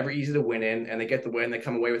that's never easy to win in, and they get the win. They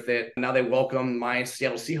come away with it. Now they welcome my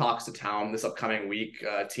Seattle Seahawks to town this upcoming week,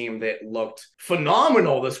 a team that looked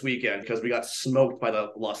phenomenal this weekend because we got smoked by the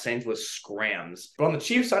Los Angeles Scrams. But on the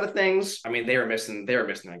Chiefs side of things, I mean, they were missing their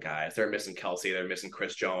guys. They were missing Kelsey. They were missing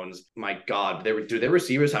Chris Jones. My God, do their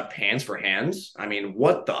receivers have hands for hands? I mean,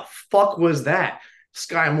 what the fuck was that?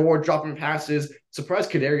 Sky Moore dropping passes. Surprised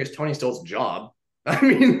Kadarius Toney still has a job. I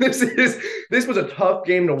mean, this was a tough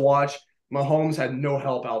game to watch. Mahomes had no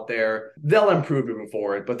help out there. They'll improve moving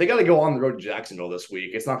forward, but they got to go on the road to Jacksonville this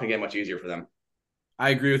week. It's not going to get much easier for them. I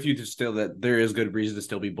agree with you that there is good reason to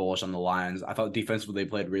still be bullish on the Lions. I thought defensively they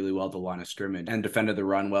played really well at the line of scrimmage and defended the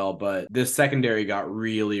run well, but this secondary got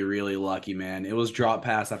really, really lucky, man. It was drop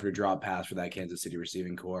pass after drop pass for that Kansas City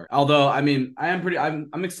receiving core. Although, I mean,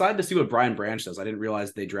 I'm excited to see what Brian Branch does. I didn't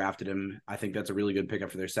realize they drafted him. I think that's a really good pickup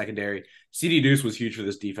for their secondary. CD Deuce was huge for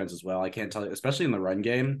this defense as well. I can't tell you, especially in the run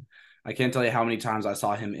game. I can't tell you how many times I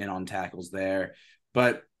saw him in on tackles there.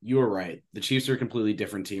 But you were right. The Chiefs are a completely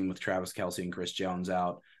different team with Travis Kelce and Chris Jones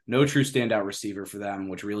out. No true standout receiver for them,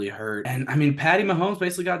 which really hurt. And, I mean, Patty Mahomes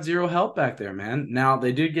basically got zero help back there, man. Now,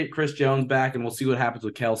 they did get Chris Jones back, and we'll see what happens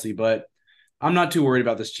with Kelce, but I'm not too worried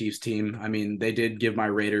about this Chiefs team. I mean, they did give my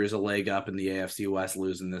Raiders a leg up in the AFC West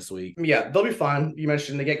losing this week. Yeah, they'll be fine. You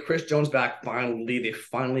mentioned they get Chris Jones back finally. They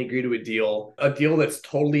finally agree to a deal that's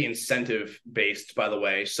totally incentive-based, by the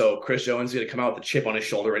way. So Chris Jones is going to come out with a chip on his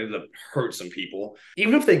shoulder, ready to hurt some people.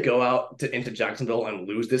 Even if they go out into Jacksonville and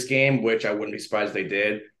lose this game, which I wouldn't be surprised if they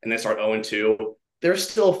did, and they start 0-2, they're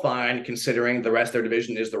still fine considering the rest of their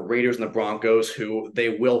division is the Raiders and the Broncos, who they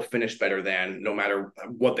will finish better than no matter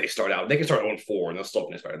what they start out. They can start 0-4 and they'll still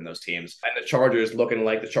finish better than those teams. And the Chargers looking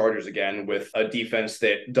like the Chargers again with a defense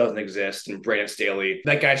that doesn't exist. And Brandon Staley,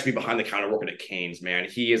 that guy should be behind the counter working at Canes, man.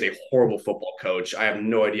 He is a horrible football coach. I have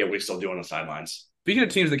no idea what he's still doing on the sidelines. Speaking of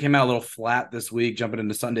teams that came out a little flat this week, jumping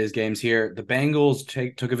into Sunday's games here, the Bengals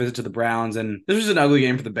took a visit to the Browns, and this was an ugly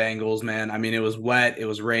game for the Bengals, man. I mean, it was wet, it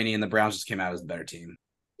was rainy, and the Browns just came out as the better team.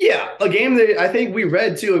 Yeah, a game that I think we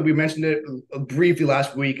read too. We mentioned it briefly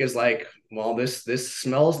last week. Is like, well, this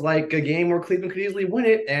smells like a game where Cleveland could easily win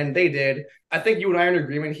it, and they did. I think you and I are in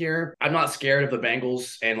agreement here. I'm not scared of the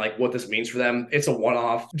Bengals and like what this means for them. It's a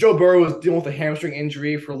one-off. Joe Burrow was dealing with a hamstring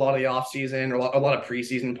injury for a lot of the offseason, or a lot of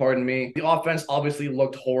preseason, pardon me. The offense obviously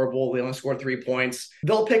looked horrible. They only scored 3 points.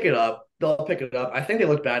 They'll pick it up. I think they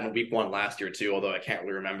looked bad in week 1 last year too, although I can't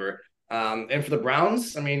really remember. And for the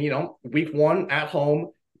Browns, I mean, week 1 at home,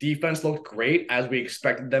 defense looked great as we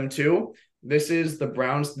expected them to. This is the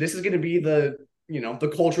Browns. This is going to be the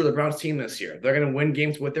culture of the Browns team this year. They're going to win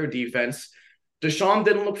games with their defense. Deshaun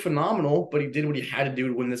didn't look phenomenal, but he did what he had to do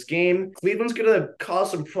to win this game. Cleveland's going to cause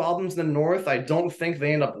some problems in the North. I don't think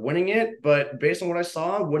they end up winning it, but based on what I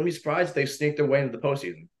saw, wouldn't be surprised if they sneak their way into the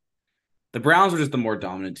postseason. The Browns were just the more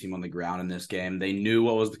dominant team on the ground in this game. They knew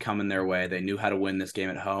what was coming their way. They knew how to win this game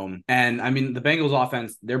at home. And I mean, the Bengals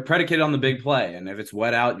offense, they're predicated on the big play. And if it's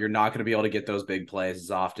wet out, you're not going to be able to get those big plays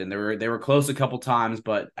as often. They were close a couple times,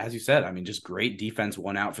 but as you said, I mean, just great defense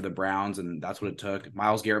won out for the Browns, and that's what it took.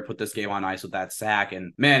 Myles Garrett put this game on ice with that sack.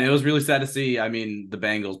 And man, it was really sad to see. I mean, the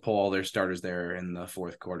Bengals pull all their starters there in the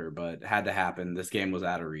fourth quarter, but it had to happen. This game was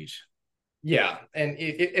out of reach. Yeah, and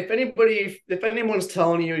if anyone's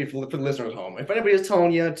telling you, for the listeners at home, if anybody is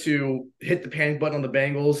telling you to hit the panic button on the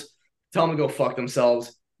Bengals, tell them to go fuck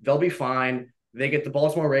themselves. They'll be fine. They get the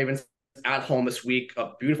Baltimore Ravens at home this week,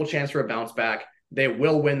 a beautiful chance for a bounce back. They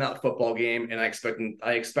will win that football game, and I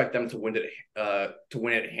expect them to win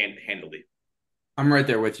it handily. I'm right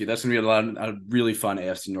there with you. That's going to be a really fun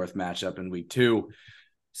AFC North matchup in week 2.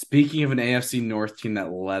 Speaking of an AFC North team that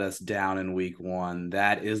let us down in week 1,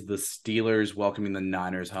 that is the Steelers welcoming the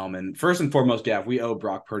Niners home. And first and foremost, Gav, we owe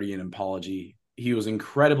Brock Purdy an apology. He was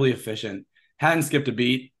incredibly efficient, hadn't skipped a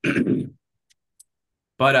beat.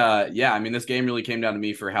 But yeah, I mean, this game really came down to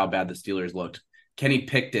me for how bad the Steelers looked. Kenny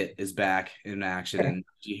Pickett is back in action, and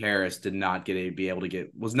G. Harris was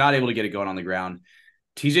not able to get it going on the ground.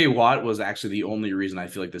 TJ Watt was actually the only reason I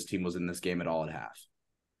feel like this team was in this game at all at half.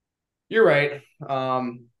 You're right.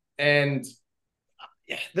 And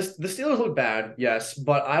yeah, the Steelers look bad, yes,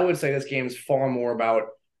 but I would say this game is far more about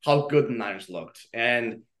how good the Niners looked.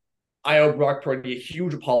 And I owe Brock Purdy a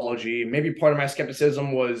huge apology. Maybe part of my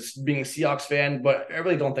skepticism was being a Seahawks fan, but I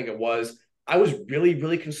really don't think it was. I was really,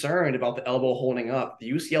 really concerned about the elbow holding up.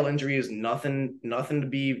 The UCL injury is nothing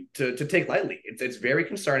to take lightly. It's very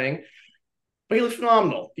concerning. But he looked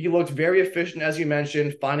phenomenal. He looked very efficient, as you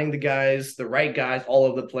mentioned, finding the right guys all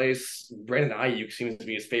over the place. Brandon Ayuk seems to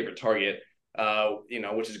be his favorite target,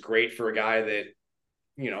 which is great for a guy that,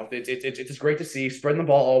 it's just great to see. Spreading the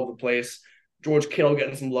ball all over the place. George Kittle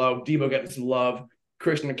getting some love. Debo getting some love.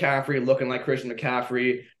 Christian McCaffrey looking like Christian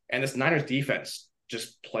McCaffrey. And this Niners defense,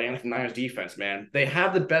 just playing like the Niners defense, man. They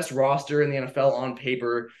have the best roster in the NFL on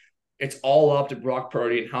paper. It's all up to Brock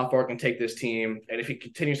Purdy and how far it can take this team. And if he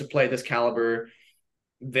continues to play at this caliber,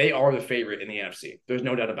 they are the favorite in the NFC. There's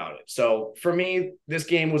no doubt about it. So for me, this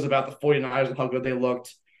game was about the 49ers and how good they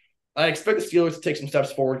looked. I expect the Steelers to take some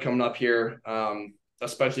steps forward coming up here,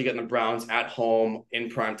 especially getting the Browns at home in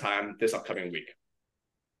prime time this upcoming week.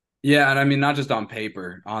 Yeah, and I mean, not just on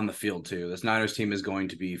paper, on the field too. This Niners team is going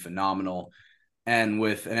to be phenomenal. And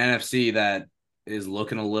with an NFC that is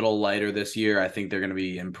looking a little lighter this year, I think they're going to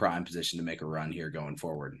be in prime position to make a run here going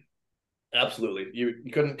forward. Absolutely.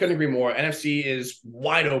 You couldn't agree more. NFC is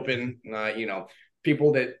wide open.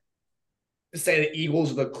 People that say the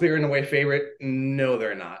Eagles are the clear and away favorite. No,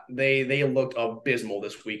 they're not. They looked abysmal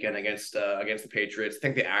this weekend against the Patriots. I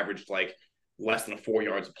think they averaged like less than 4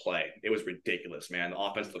 yards of play. It was ridiculous, man. The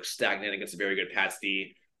offense looked stagnant against a very good Pats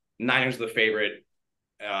D. Niners are the favorite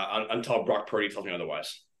until Brock Purdy tells me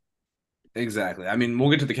otherwise. Exactly. I mean, we'll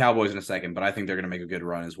get to the Cowboys in a second, but I think they're going to make a good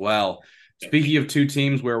run as well. Speaking of two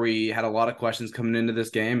teams where we had a lot of questions coming into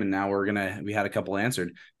this game, and now we had a couple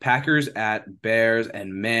answered. Packers at Bears,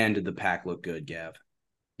 and man, did the Pack look good, Gav.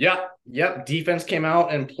 Yeah. Yep. Defense came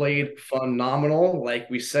out and played phenomenal, like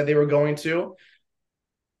we said they were going to.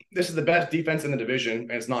 This is the best defense in the division,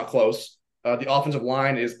 and it's not close. The offensive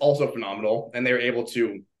line is also phenomenal, and they were able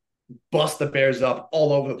to bust the Bears up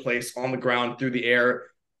all over the place, on the ground, through the air,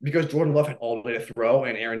 because Jordan Love had all the way to throw,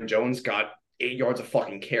 and Aaron Jones got 8 yards a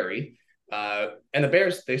fucking carry. And the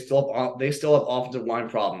Bears, they still have offensive line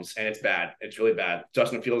problems, and it's bad. It's really bad.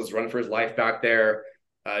 Justin Fields is running for his life back there.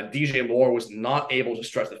 DJ Moore was not able to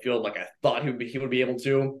stretch the field like I thought he would be able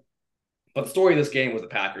to. But the story of this game was the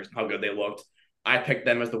Packers and how good they looked. I picked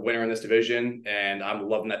them as the winner in this division, and I'm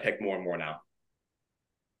loving that pick more and more now.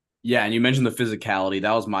 Yeah, and you mentioned the physicality.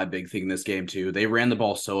 That was my big thing in this game, too. They ran the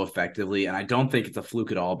ball so effectively, and I don't think it's a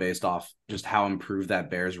fluke at all based off just how improved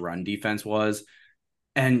that Bears run defense was.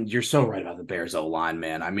 And you're so right about the Bears O-line,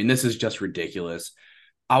 man. I mean, this is just ridiculous.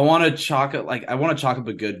 I want to chalk up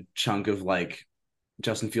a good chunk of like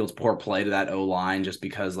Justin Fields' poor play to that O-line just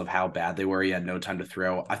because of how bad they were. He had no time to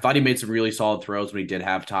throw. I thought he made some really solid throws when he did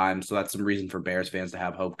have time, so that's some reason for Bears fans to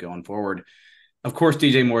have hope going forward. Of course,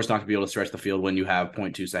 DJ Moore's not going to be able to stretch the field when you have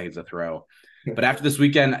 0.2 seconds to throw. But after this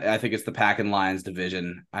weekend, I think it's the Pack and Lions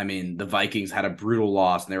division. I mean, the Vikings had a brutal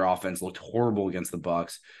loss, and their offense looked horrible against the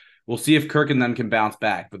Bucs. We'll see if Kirk and them can bounce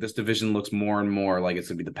back, but this division looks more and more like it's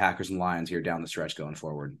going to be the Packers and Lions here down the stretch going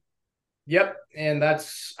forward. Yep, and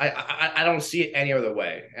that's I don't see it any other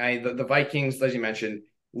way. The Vikings, as you mentioned,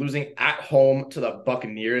 losing at home to the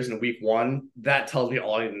Buccaneers in Week 1, that tells me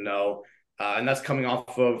all I need to know. And that's coming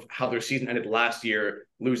off of how their season ended last year,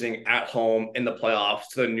 losing at home in the playoffs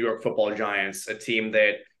to the New York Football Giants, a team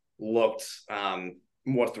that looked,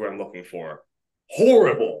 what's the word I'm looking for?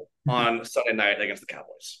 Horrible on Sunday night against the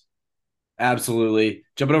Cowboys. Absolutely.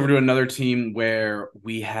 Jumping over to another team where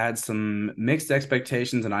we had some mixed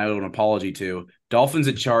expectations, and I owe an apology to. Dolphins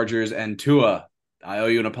at Chargers, and Tua, I owe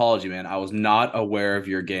you an apology, man. I was not aware of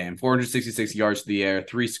your game. 466 yards to the air,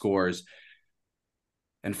 3 scores.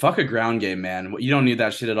 And fuck a ground game, man. You don't need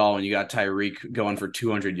that shit at all when you got Tyreek going for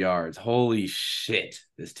 200 yards. Holy shit.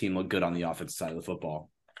 This team looked good on the offensive side of the football.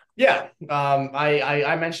 Yeah,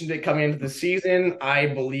 I mentioned it coming into the season. I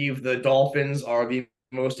believe the Dolphins are the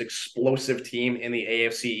most explosive team in the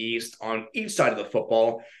AFC East on each side of the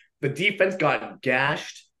football. The defense got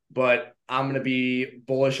gashed, but I'm going to be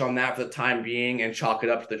bullish on that for the time being and chalk it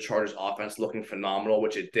up to the Chargers offense looking phenomenal,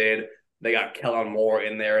 which it did. They got Kellen Moore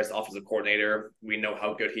in there as offensive coordinator. We know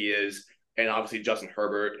how good he is. And obviously Justin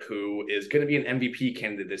Herbert, who is going to be an MVP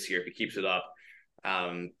candidate this year if he keeps it up.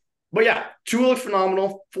 But yeah, Tua looked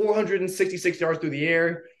phenomenal. 466 yards through the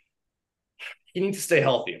air. He needs to stay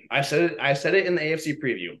healthy. I said it in the AFC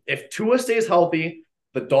preview. If Tua stays healthy,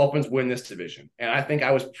 the Dolphins win this division. And I think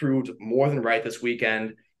I was proved more than right this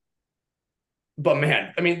weekend. But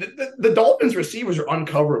man, I mean, the Dolphins receivers are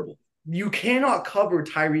uncoverable. You cannot cover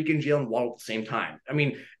Tyreek and Jalen Waddle at the same time. I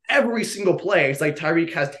mean, every single play, it's like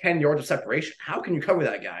Tyreek has 10 yards of separation. How can you cover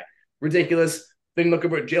that guy? Ridiculous. Then look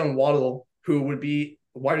over at Jalen Waddle, who would be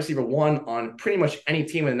wide receiver 1 on pretty much any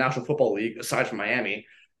team in the National Football League, aside from Miami.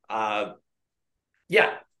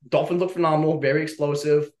 Yeah, Dolphins look phenomenal, very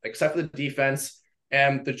explosive, except for the defense.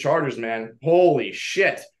 And the Chargers, man, holy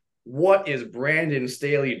shit. What is Brandon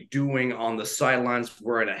Staley doing on the sidelines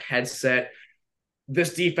wearing a headset?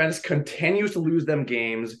 This defense continues to lose them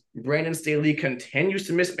games. Brandon Staley continues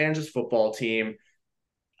to mismanage his football team.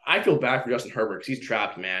 I feel bad for Justin Herbert because he's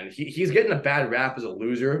trapped, man. He's getting a bad rap as a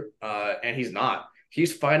loser, and he's not.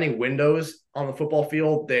 He's finding windows on the football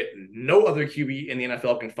field that no other QB in the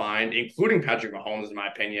NFL can find, including Patrick Mahomes, in my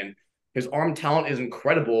opinion. His arm talent is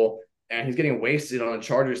incredible, and he's getting wasted on a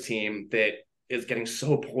Chargers team that is getting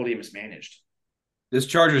so poorly mismanaged. This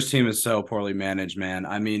Chargers team is so poorly managed, man.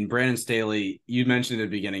 I mean, Brandon Staley, you mentioned at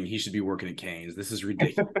the beginning, he should be working at Canes. This is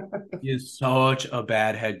ridiculous. He is such a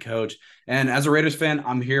bad head coach. And as a Raiders fan,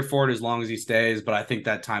 I'm here for it as long as he stays, but I think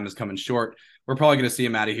that time is coming short. We're probably going to see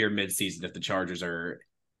him out of here mid-season if the Chargers are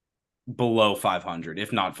below 500,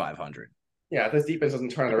 if not 500. Yeah, if this defense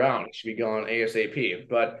doesn't turn it around, it should be going ASAP.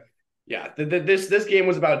 But yeah, this game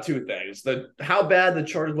was about 2 things: how bad the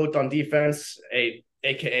Chargers looked on defense,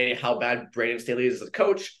 aka how bad Brandon Staley is as a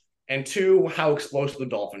coach, and 2, how explosive the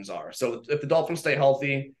Dolphins are. So if the Dolphins stay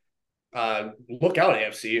healthy, look out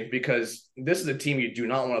AFC, because this is a team you do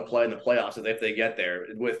not want to play in the playoffs if they get there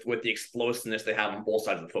with the explosiveness they have on both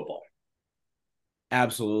sides of the football.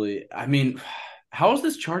 Absolutely. I mean, how is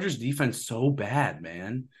this Chargers defense so bad,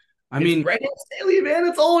 man? It's Brandon Staley, man.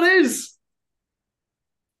 That's all it is.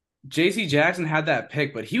 JC Jackson had that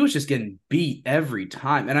pick, but he was just getting beat every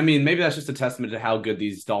time. And I mean, maybe that's just a testament to how good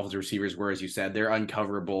these Dolphins receivers were, as you said. They're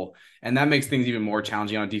uncoverable. And that makes things even more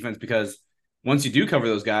challenging on defense because once you do cover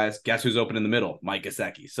those guys, guess who's open in the middle? Mike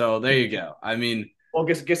Gesicki. So there you go. I mean, well,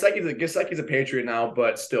 Gesicki's a Patriot now,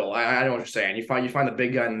 but still, I know what you're saying. You find the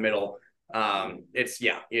big guy in the middle. It's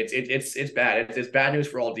bad. It's bad news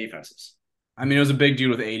for all defenses. I mean, it was a big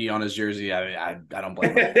dude with 80 on his jersey. I mean, I don't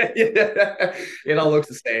blame him. It all looks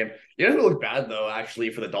the same. You know who looked bad though, actually,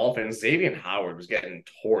 for the Dolphins? Xavier Howard was getting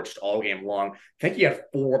torched all game long. I think he had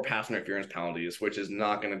 4 pass interference penalties, which is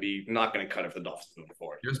not going to cut it for the Dolphins moving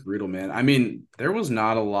forward. It was brutal, man. I mean, there was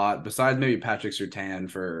not a lot besides maybe Patrick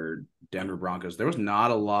Surtain for Denver Broncos. There was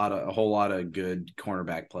not a whole lot of good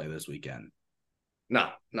cornerback play this weekend. No,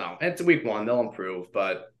 no, it's week 1. They'll improve,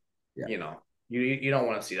 but Yeah. you don't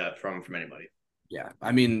want to see that from anybody. Yeah.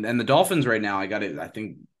 I mean, and the Dolphins right now, I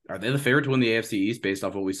think, are they the favorite to win the AFC East based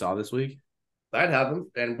off what we saw this week? I'd have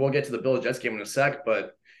them, and we'll get to the Bills Jets game in a sec,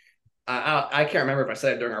 but I can't remember if I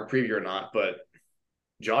said it during our preview or not, but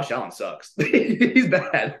Josh Allen sucks. He's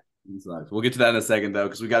bad. He sucks. We'll get to that in a second, though,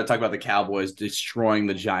 because we got to talk about the Cowboys destroying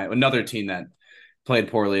the Giants, another team that played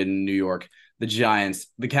poorly in New York. The Giants.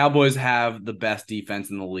 The Cowboys have the best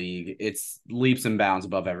defense in the league. It's leaps and bounds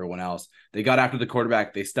above everyone else. They got after the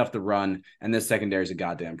quarterback. They stuffed the run, and this secondary is a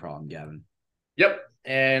goddamn problem, Gavin. Yep.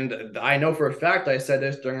 And I know for a fact, I said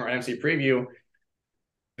this during our NFC preview,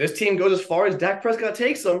 this team goes as far as Dak Prescott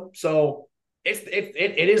takes them. So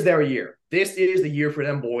it is their year. This is the year for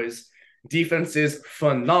them boys. Defense is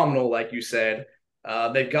phenomenal, like you said.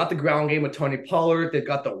 They've got the ground game with Tony Pollard. They've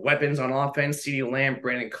got the weapons on offense: CeeDee Lamb,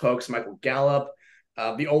 Brandon Cooks, Michael Gallup.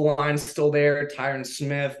 The O-line's still there. Tyron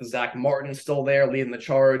Smith, Zach Martin still there leading the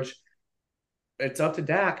charge. It's up to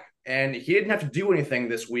Dak. And he didn't have to do anything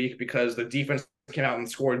this week because the defense came out and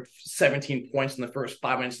scored 17 points in the first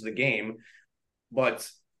 5 minutes of the game. But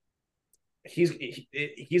he's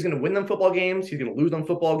going to win them football games. He's going to lose them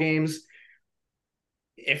football games.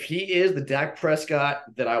 If he is the Dak Prescott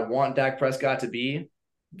that I want Dak Prescott to be,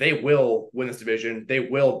 they will win this division. They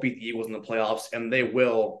will beat the Eagles in the playoffs, and they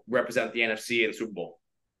will represent the NFC in the Super Bowl.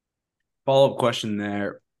 Follow-up question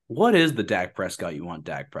there. What is the Dak Prescott you want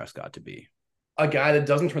Dak Prescott to be? A guy that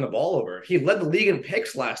doesn't turn the ball over. He led the league in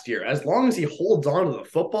picks last year. As long as he holds on to the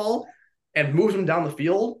football and moves them down the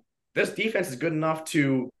field, this defense is good enough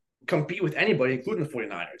to compete with anybody, including the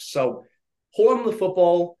 49ers. So hold on to the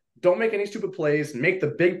football. Don't make any stupid plays. Make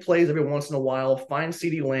the big plays every once in a while. Find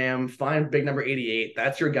CeeDee Lamb. Find big number 88.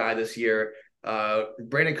 That's your guy this year.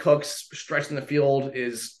 Brandon Cooks stretching the field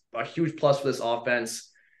is a huge plus for this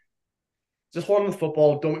offense. Just hold on to the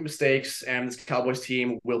football. Don't make mistakes. And this Cowboys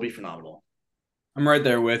team will be phenomenal. I'm right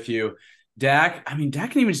there with you. Dak can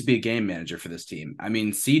even just be a game manager for this team. I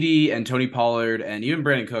mean, CD and Tony Pollard and even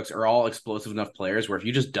Brandon Cooks are all explosive enough players where if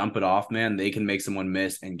you just dump it off, man, they can make someone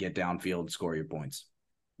miss and get downfield and score your points.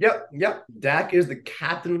 Yep. Dak is the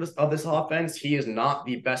captain of this offense. He is not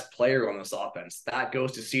the best player on this offense. That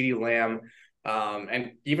goes to CeeDee Lamb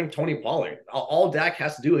and even Tony Pollard. All Dak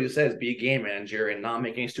has to do, like you said, is be a game manager and not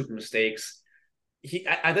make any stupid mistakes. He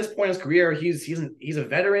at this point in his career, he's a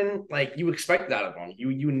veteran. Like, you expect that of him.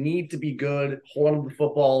 You need to be good, hold on to the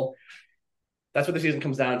football. That's what the season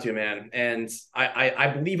comes down to, man. And I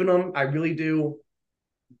believe in him. I really do.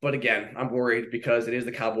 But again, I'm worried because it is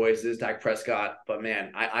the Cowboys, it is Dak Prescott. But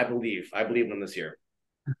man, I believe in him this year.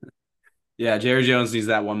 Yeah, Jerry Jones needs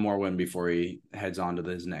that one more win before he heads on to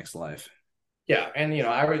his next life. Yeah, and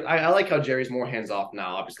I like how Jerry's more hands off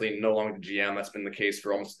now. Obviously, no longer the GM. That's been the case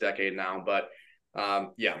for almost a decade now. But I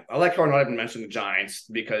like how I not even mentioned the Giants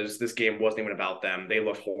because this game wasn't even about them. They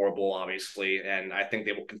looked horrible, obviously, and I think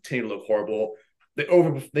they will continue to look horrible. They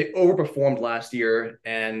overperformed last year,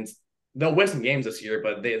 and they'll win some games this year,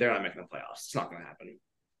 but they're not making the playoffs. It's not going to happen.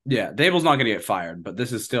 Yeah, Dable's not going to get fired, but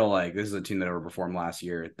this is a team that overperformed last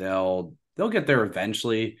year. They'll get there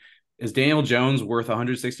eventually. Is Daniel Jones worth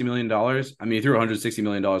 $160 million? I mean, he threw $160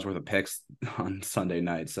 million worth of picks on Sunday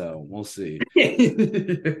night, so we'll see.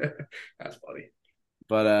 That's funny.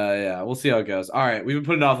 But yeah, we'll see how it goes. All right, we've been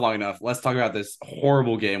putting it off long enough. Let's talk about this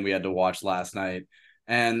horrible game we had to watch last night.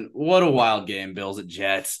 And what a wild game, Bills at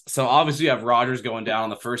Jets. So obviously you have Rodgers going down on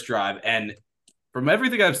the first drive. And from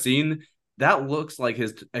everything I've seen, that looks like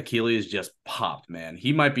his Achilles just popped, man.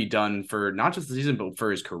 He might be done for not just the season, but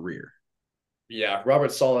for his career. Yeah,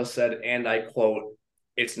 Robert Saleh said, and I quote,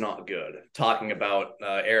 "It's not good." Talking about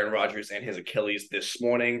Aaron Rodgers and his Achilles this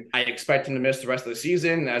morning. I expect him to miss the rest of the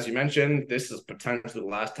season. As you mentioned, this is potentially the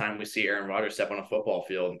last time we see Aaron Rodgers step on a football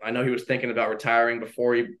field. I know he was thinking about retiring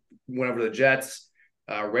before he went over to the Jets.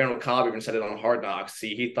 Randall Cobb even said it on Hard Knocks.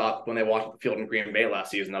 He thought when they walked the field in Green Bay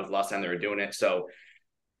last season, that was the last time they were doing it. So,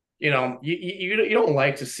 you don't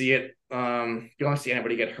like to see it. You don't want to see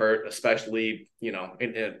anybody get hurt, especially,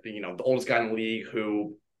 the oldest guy in the league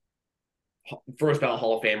who first ballot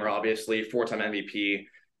Hall of Famer, obviously, 4-time MVP.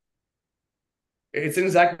 It's in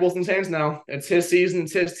Zach Wilson's hands now. It's his season.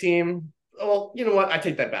 It's his team. Well, you know what? I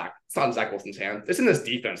take that back. It's not in Zach Wilson's hands. It's in this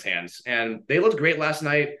defense hands. And they looked great last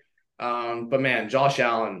night. But man, Josh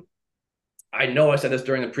Allen, I know I said this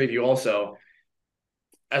during the preview also.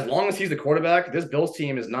 As long as he's the quarterback, this Bills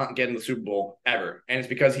team is not getting the Super Bowl ever. And it's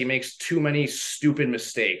because he makes too many stupid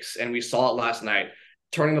mistakes. And we saw it last night,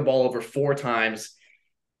 turning the ball over 4 times.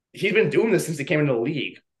 He's been doing this since he came into the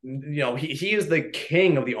league. He is the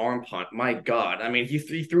king of the arm punt. My God. I mean, he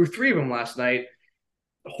threw 3 of them last night.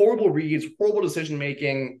 Horrible reads, horrible decision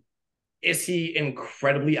making. Is he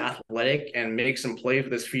incredibly athletic and makes some plays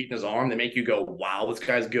with his feet and his arm that make you go, wow, this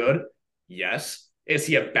guy's good? Yes. Is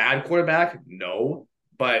he a bad quarterback? No.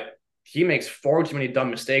 But he makes far too many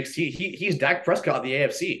dumb mistakes. He's Dak Prescott of the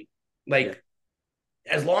AFC.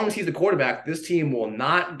 As long as he's the quarterback, this team will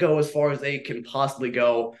not go as far as they can possibly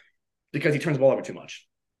go because he turns the ball over too much.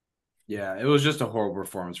 Yeah, it was just a horrible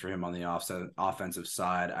performance for him on the offensive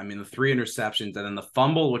side. I mean, the 3 interceptions and then the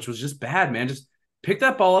fumble, which was just bad, man. Just pick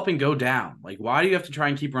that ball up and go down. Like, why do you have to try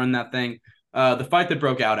and keep running that thing? The fight that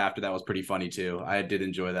broke out after that was pretty funny, too. I did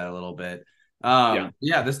enjoy that a little bit.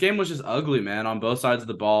 Yeah, this game was just ugly, man, on both sides of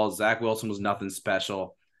the ball. Zach Wilson was nothing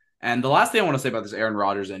special. And the last thing I want to say about this Aaron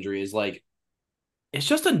Rodgers injury is, like, it's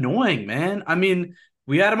just annoying, man. I mean,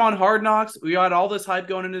 we had him on Hard Knocks. We had all this hype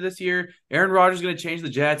going into this year. Aaron Rodgers is going to change the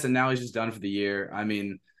Jets, and now he's just done for the year. I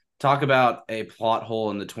mean, talk about a plot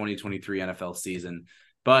hole in the 2023 NFL season.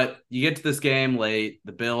 But you get to this game late.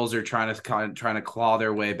 The Bills are trying to claw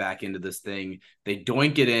their way back into this thing. They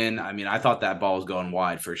doink it in. I mean, I thought that ball was going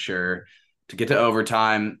wide for sure to get to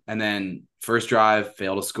overtime. And then first drive,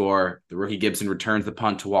 fail to score. The rookie Gibson returns the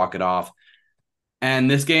punt to walk it off. And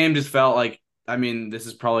this game just felt like, I mean, this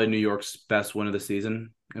is probably New York's best win of the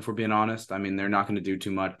season, if we're being honest. I mean, they're not going to do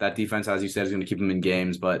too much. That defense, as you said, is going to keep them in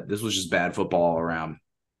games, but this was just bad football all around.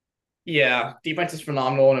 Yeah, defense is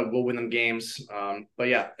phenomenal, and it will win them games. But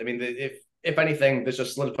yeah, I mean, if anything, this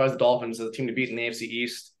just solidifies the Dolphins as the team to beat in the AFC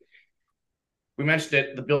East. We mentioned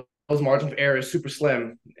it. The Bills' margin of error is super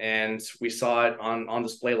slim, and we saw it on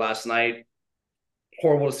display last night.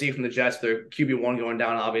 Horrible to see from the Jets. Their QB1 going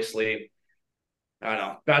down, obviously. I don't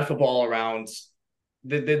know. Bad football all around.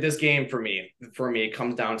 This game for me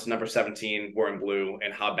comes down to number 17 wearing blue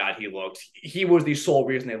and how bad he looked. He was the sole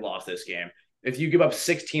reason they lost this game. If you give up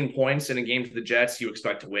 16 points in a game to the Jets, you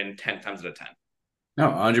expect to win 10 times out of 10. No,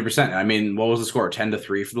 100%. I mean, what was the score?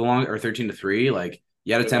 10-3 for the long, or 13-3? Like,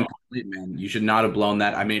 you had a 10-point lead, man. You should not have blown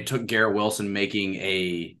that. I mean, it took Garrett Wilson making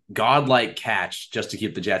a godlike catch just to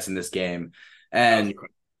keep the Jets in this game. And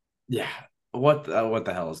yeah, what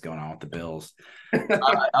the hell is going on with the Bills?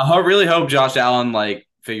 I really hope Josh Allen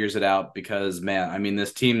figures it out because, man, I mean,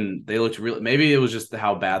 this team, they looked really, maybe it was just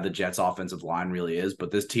how bad the Jets offensive line really is,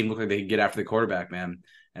 but this team looked like they could get after the quarterback, man.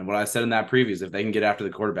 And what I said in that preview is if they can get after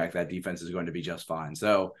the quarterback, that defense is going to be just fine.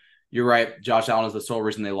 So you're right. Josh Allen is the sole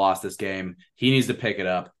reason they lost this game. He needs to pick it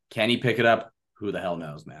up. Can he pick it up? Who the hell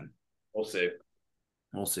knows, man? We'll see.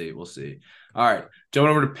 We'll see. All right.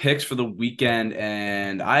 Jumping over to picks for the weekend,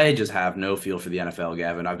 and I just have no feel for the NFL,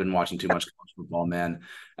 Gavin. I've been watching too much college football, man.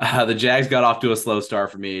 The Jags got off to a slow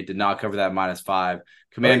start for me. Did not cover that -5.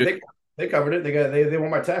 Commanders. They covered it. They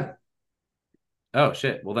won by 10. Oh,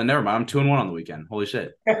 shit. Well, then never mind. I'm 2-1 on the weekend. Holy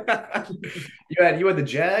shit. You had the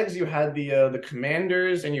Jags, you had the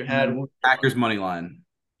Commanders, and you had Packers money line.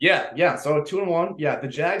 Yeah. So 2-1. Yeah, the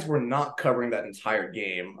Jags were not covering that entire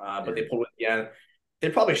game, but they pulled it at the end. They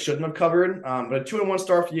probably shouldn't have covered, but a 2-1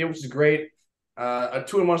 start for you, which is great. A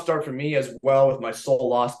 2-1 start for me as well, with my sole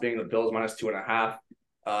loss being the Bills -2.5.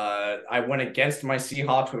 I went against my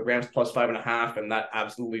Seahawks with Rams +5.5, and that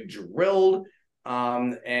absolutely drilled.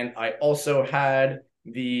 And I also had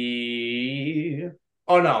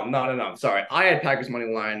Sorry. I had Packers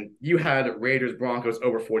money line. You had Raiders Broncos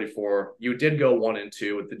over 44. You did go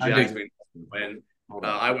 1-2 with the Jags being win.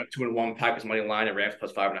 I went 2-1 Packers money line and Rams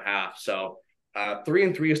 +5.5. So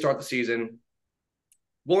 3-3 to start the season.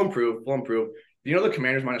 We'll improve. You know, the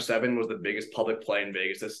Commanders -7 was the biggest public play in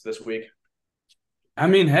Vegas this week. I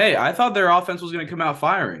mean, hey, I thought their offense was going to come out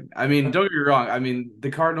firing. I mean, don't get me wrong. I mean, the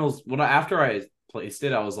Cardinals, after I placed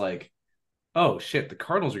it, I was like, oh, shit, the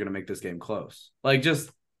Cardinals are going to make this game close. Like, just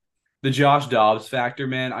the Josh Dobbs factor,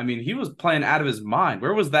 man. I mean, he was playing out of his mind.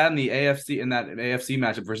 Where was that in that AFC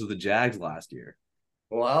matchup versus the Jags last year?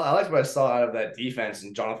 Well, I liked what I saw out of that defense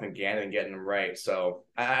and Jonathan Gannon getting them right. So,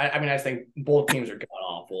 I mean, I think both teams are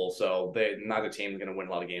god-awful. So, neither team is going to win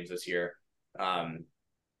a lot of games this year.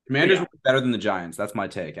 Commanders were better than the Giants. That's my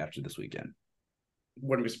take after this weekend.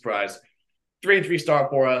 Wouldn't be surprised. 3-3 start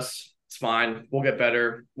for us. It's fine. We'll get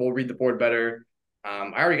better. We'll read the board better.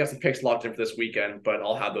 I already got some picks locked in for this weekend, but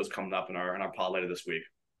I'll have those coming up in our pod later this week.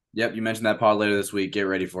 Yep, you mentioned that pod later this week. Get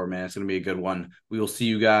ready for it, man. It's going to be a good one. We will see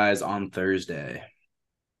you guys on Thursday.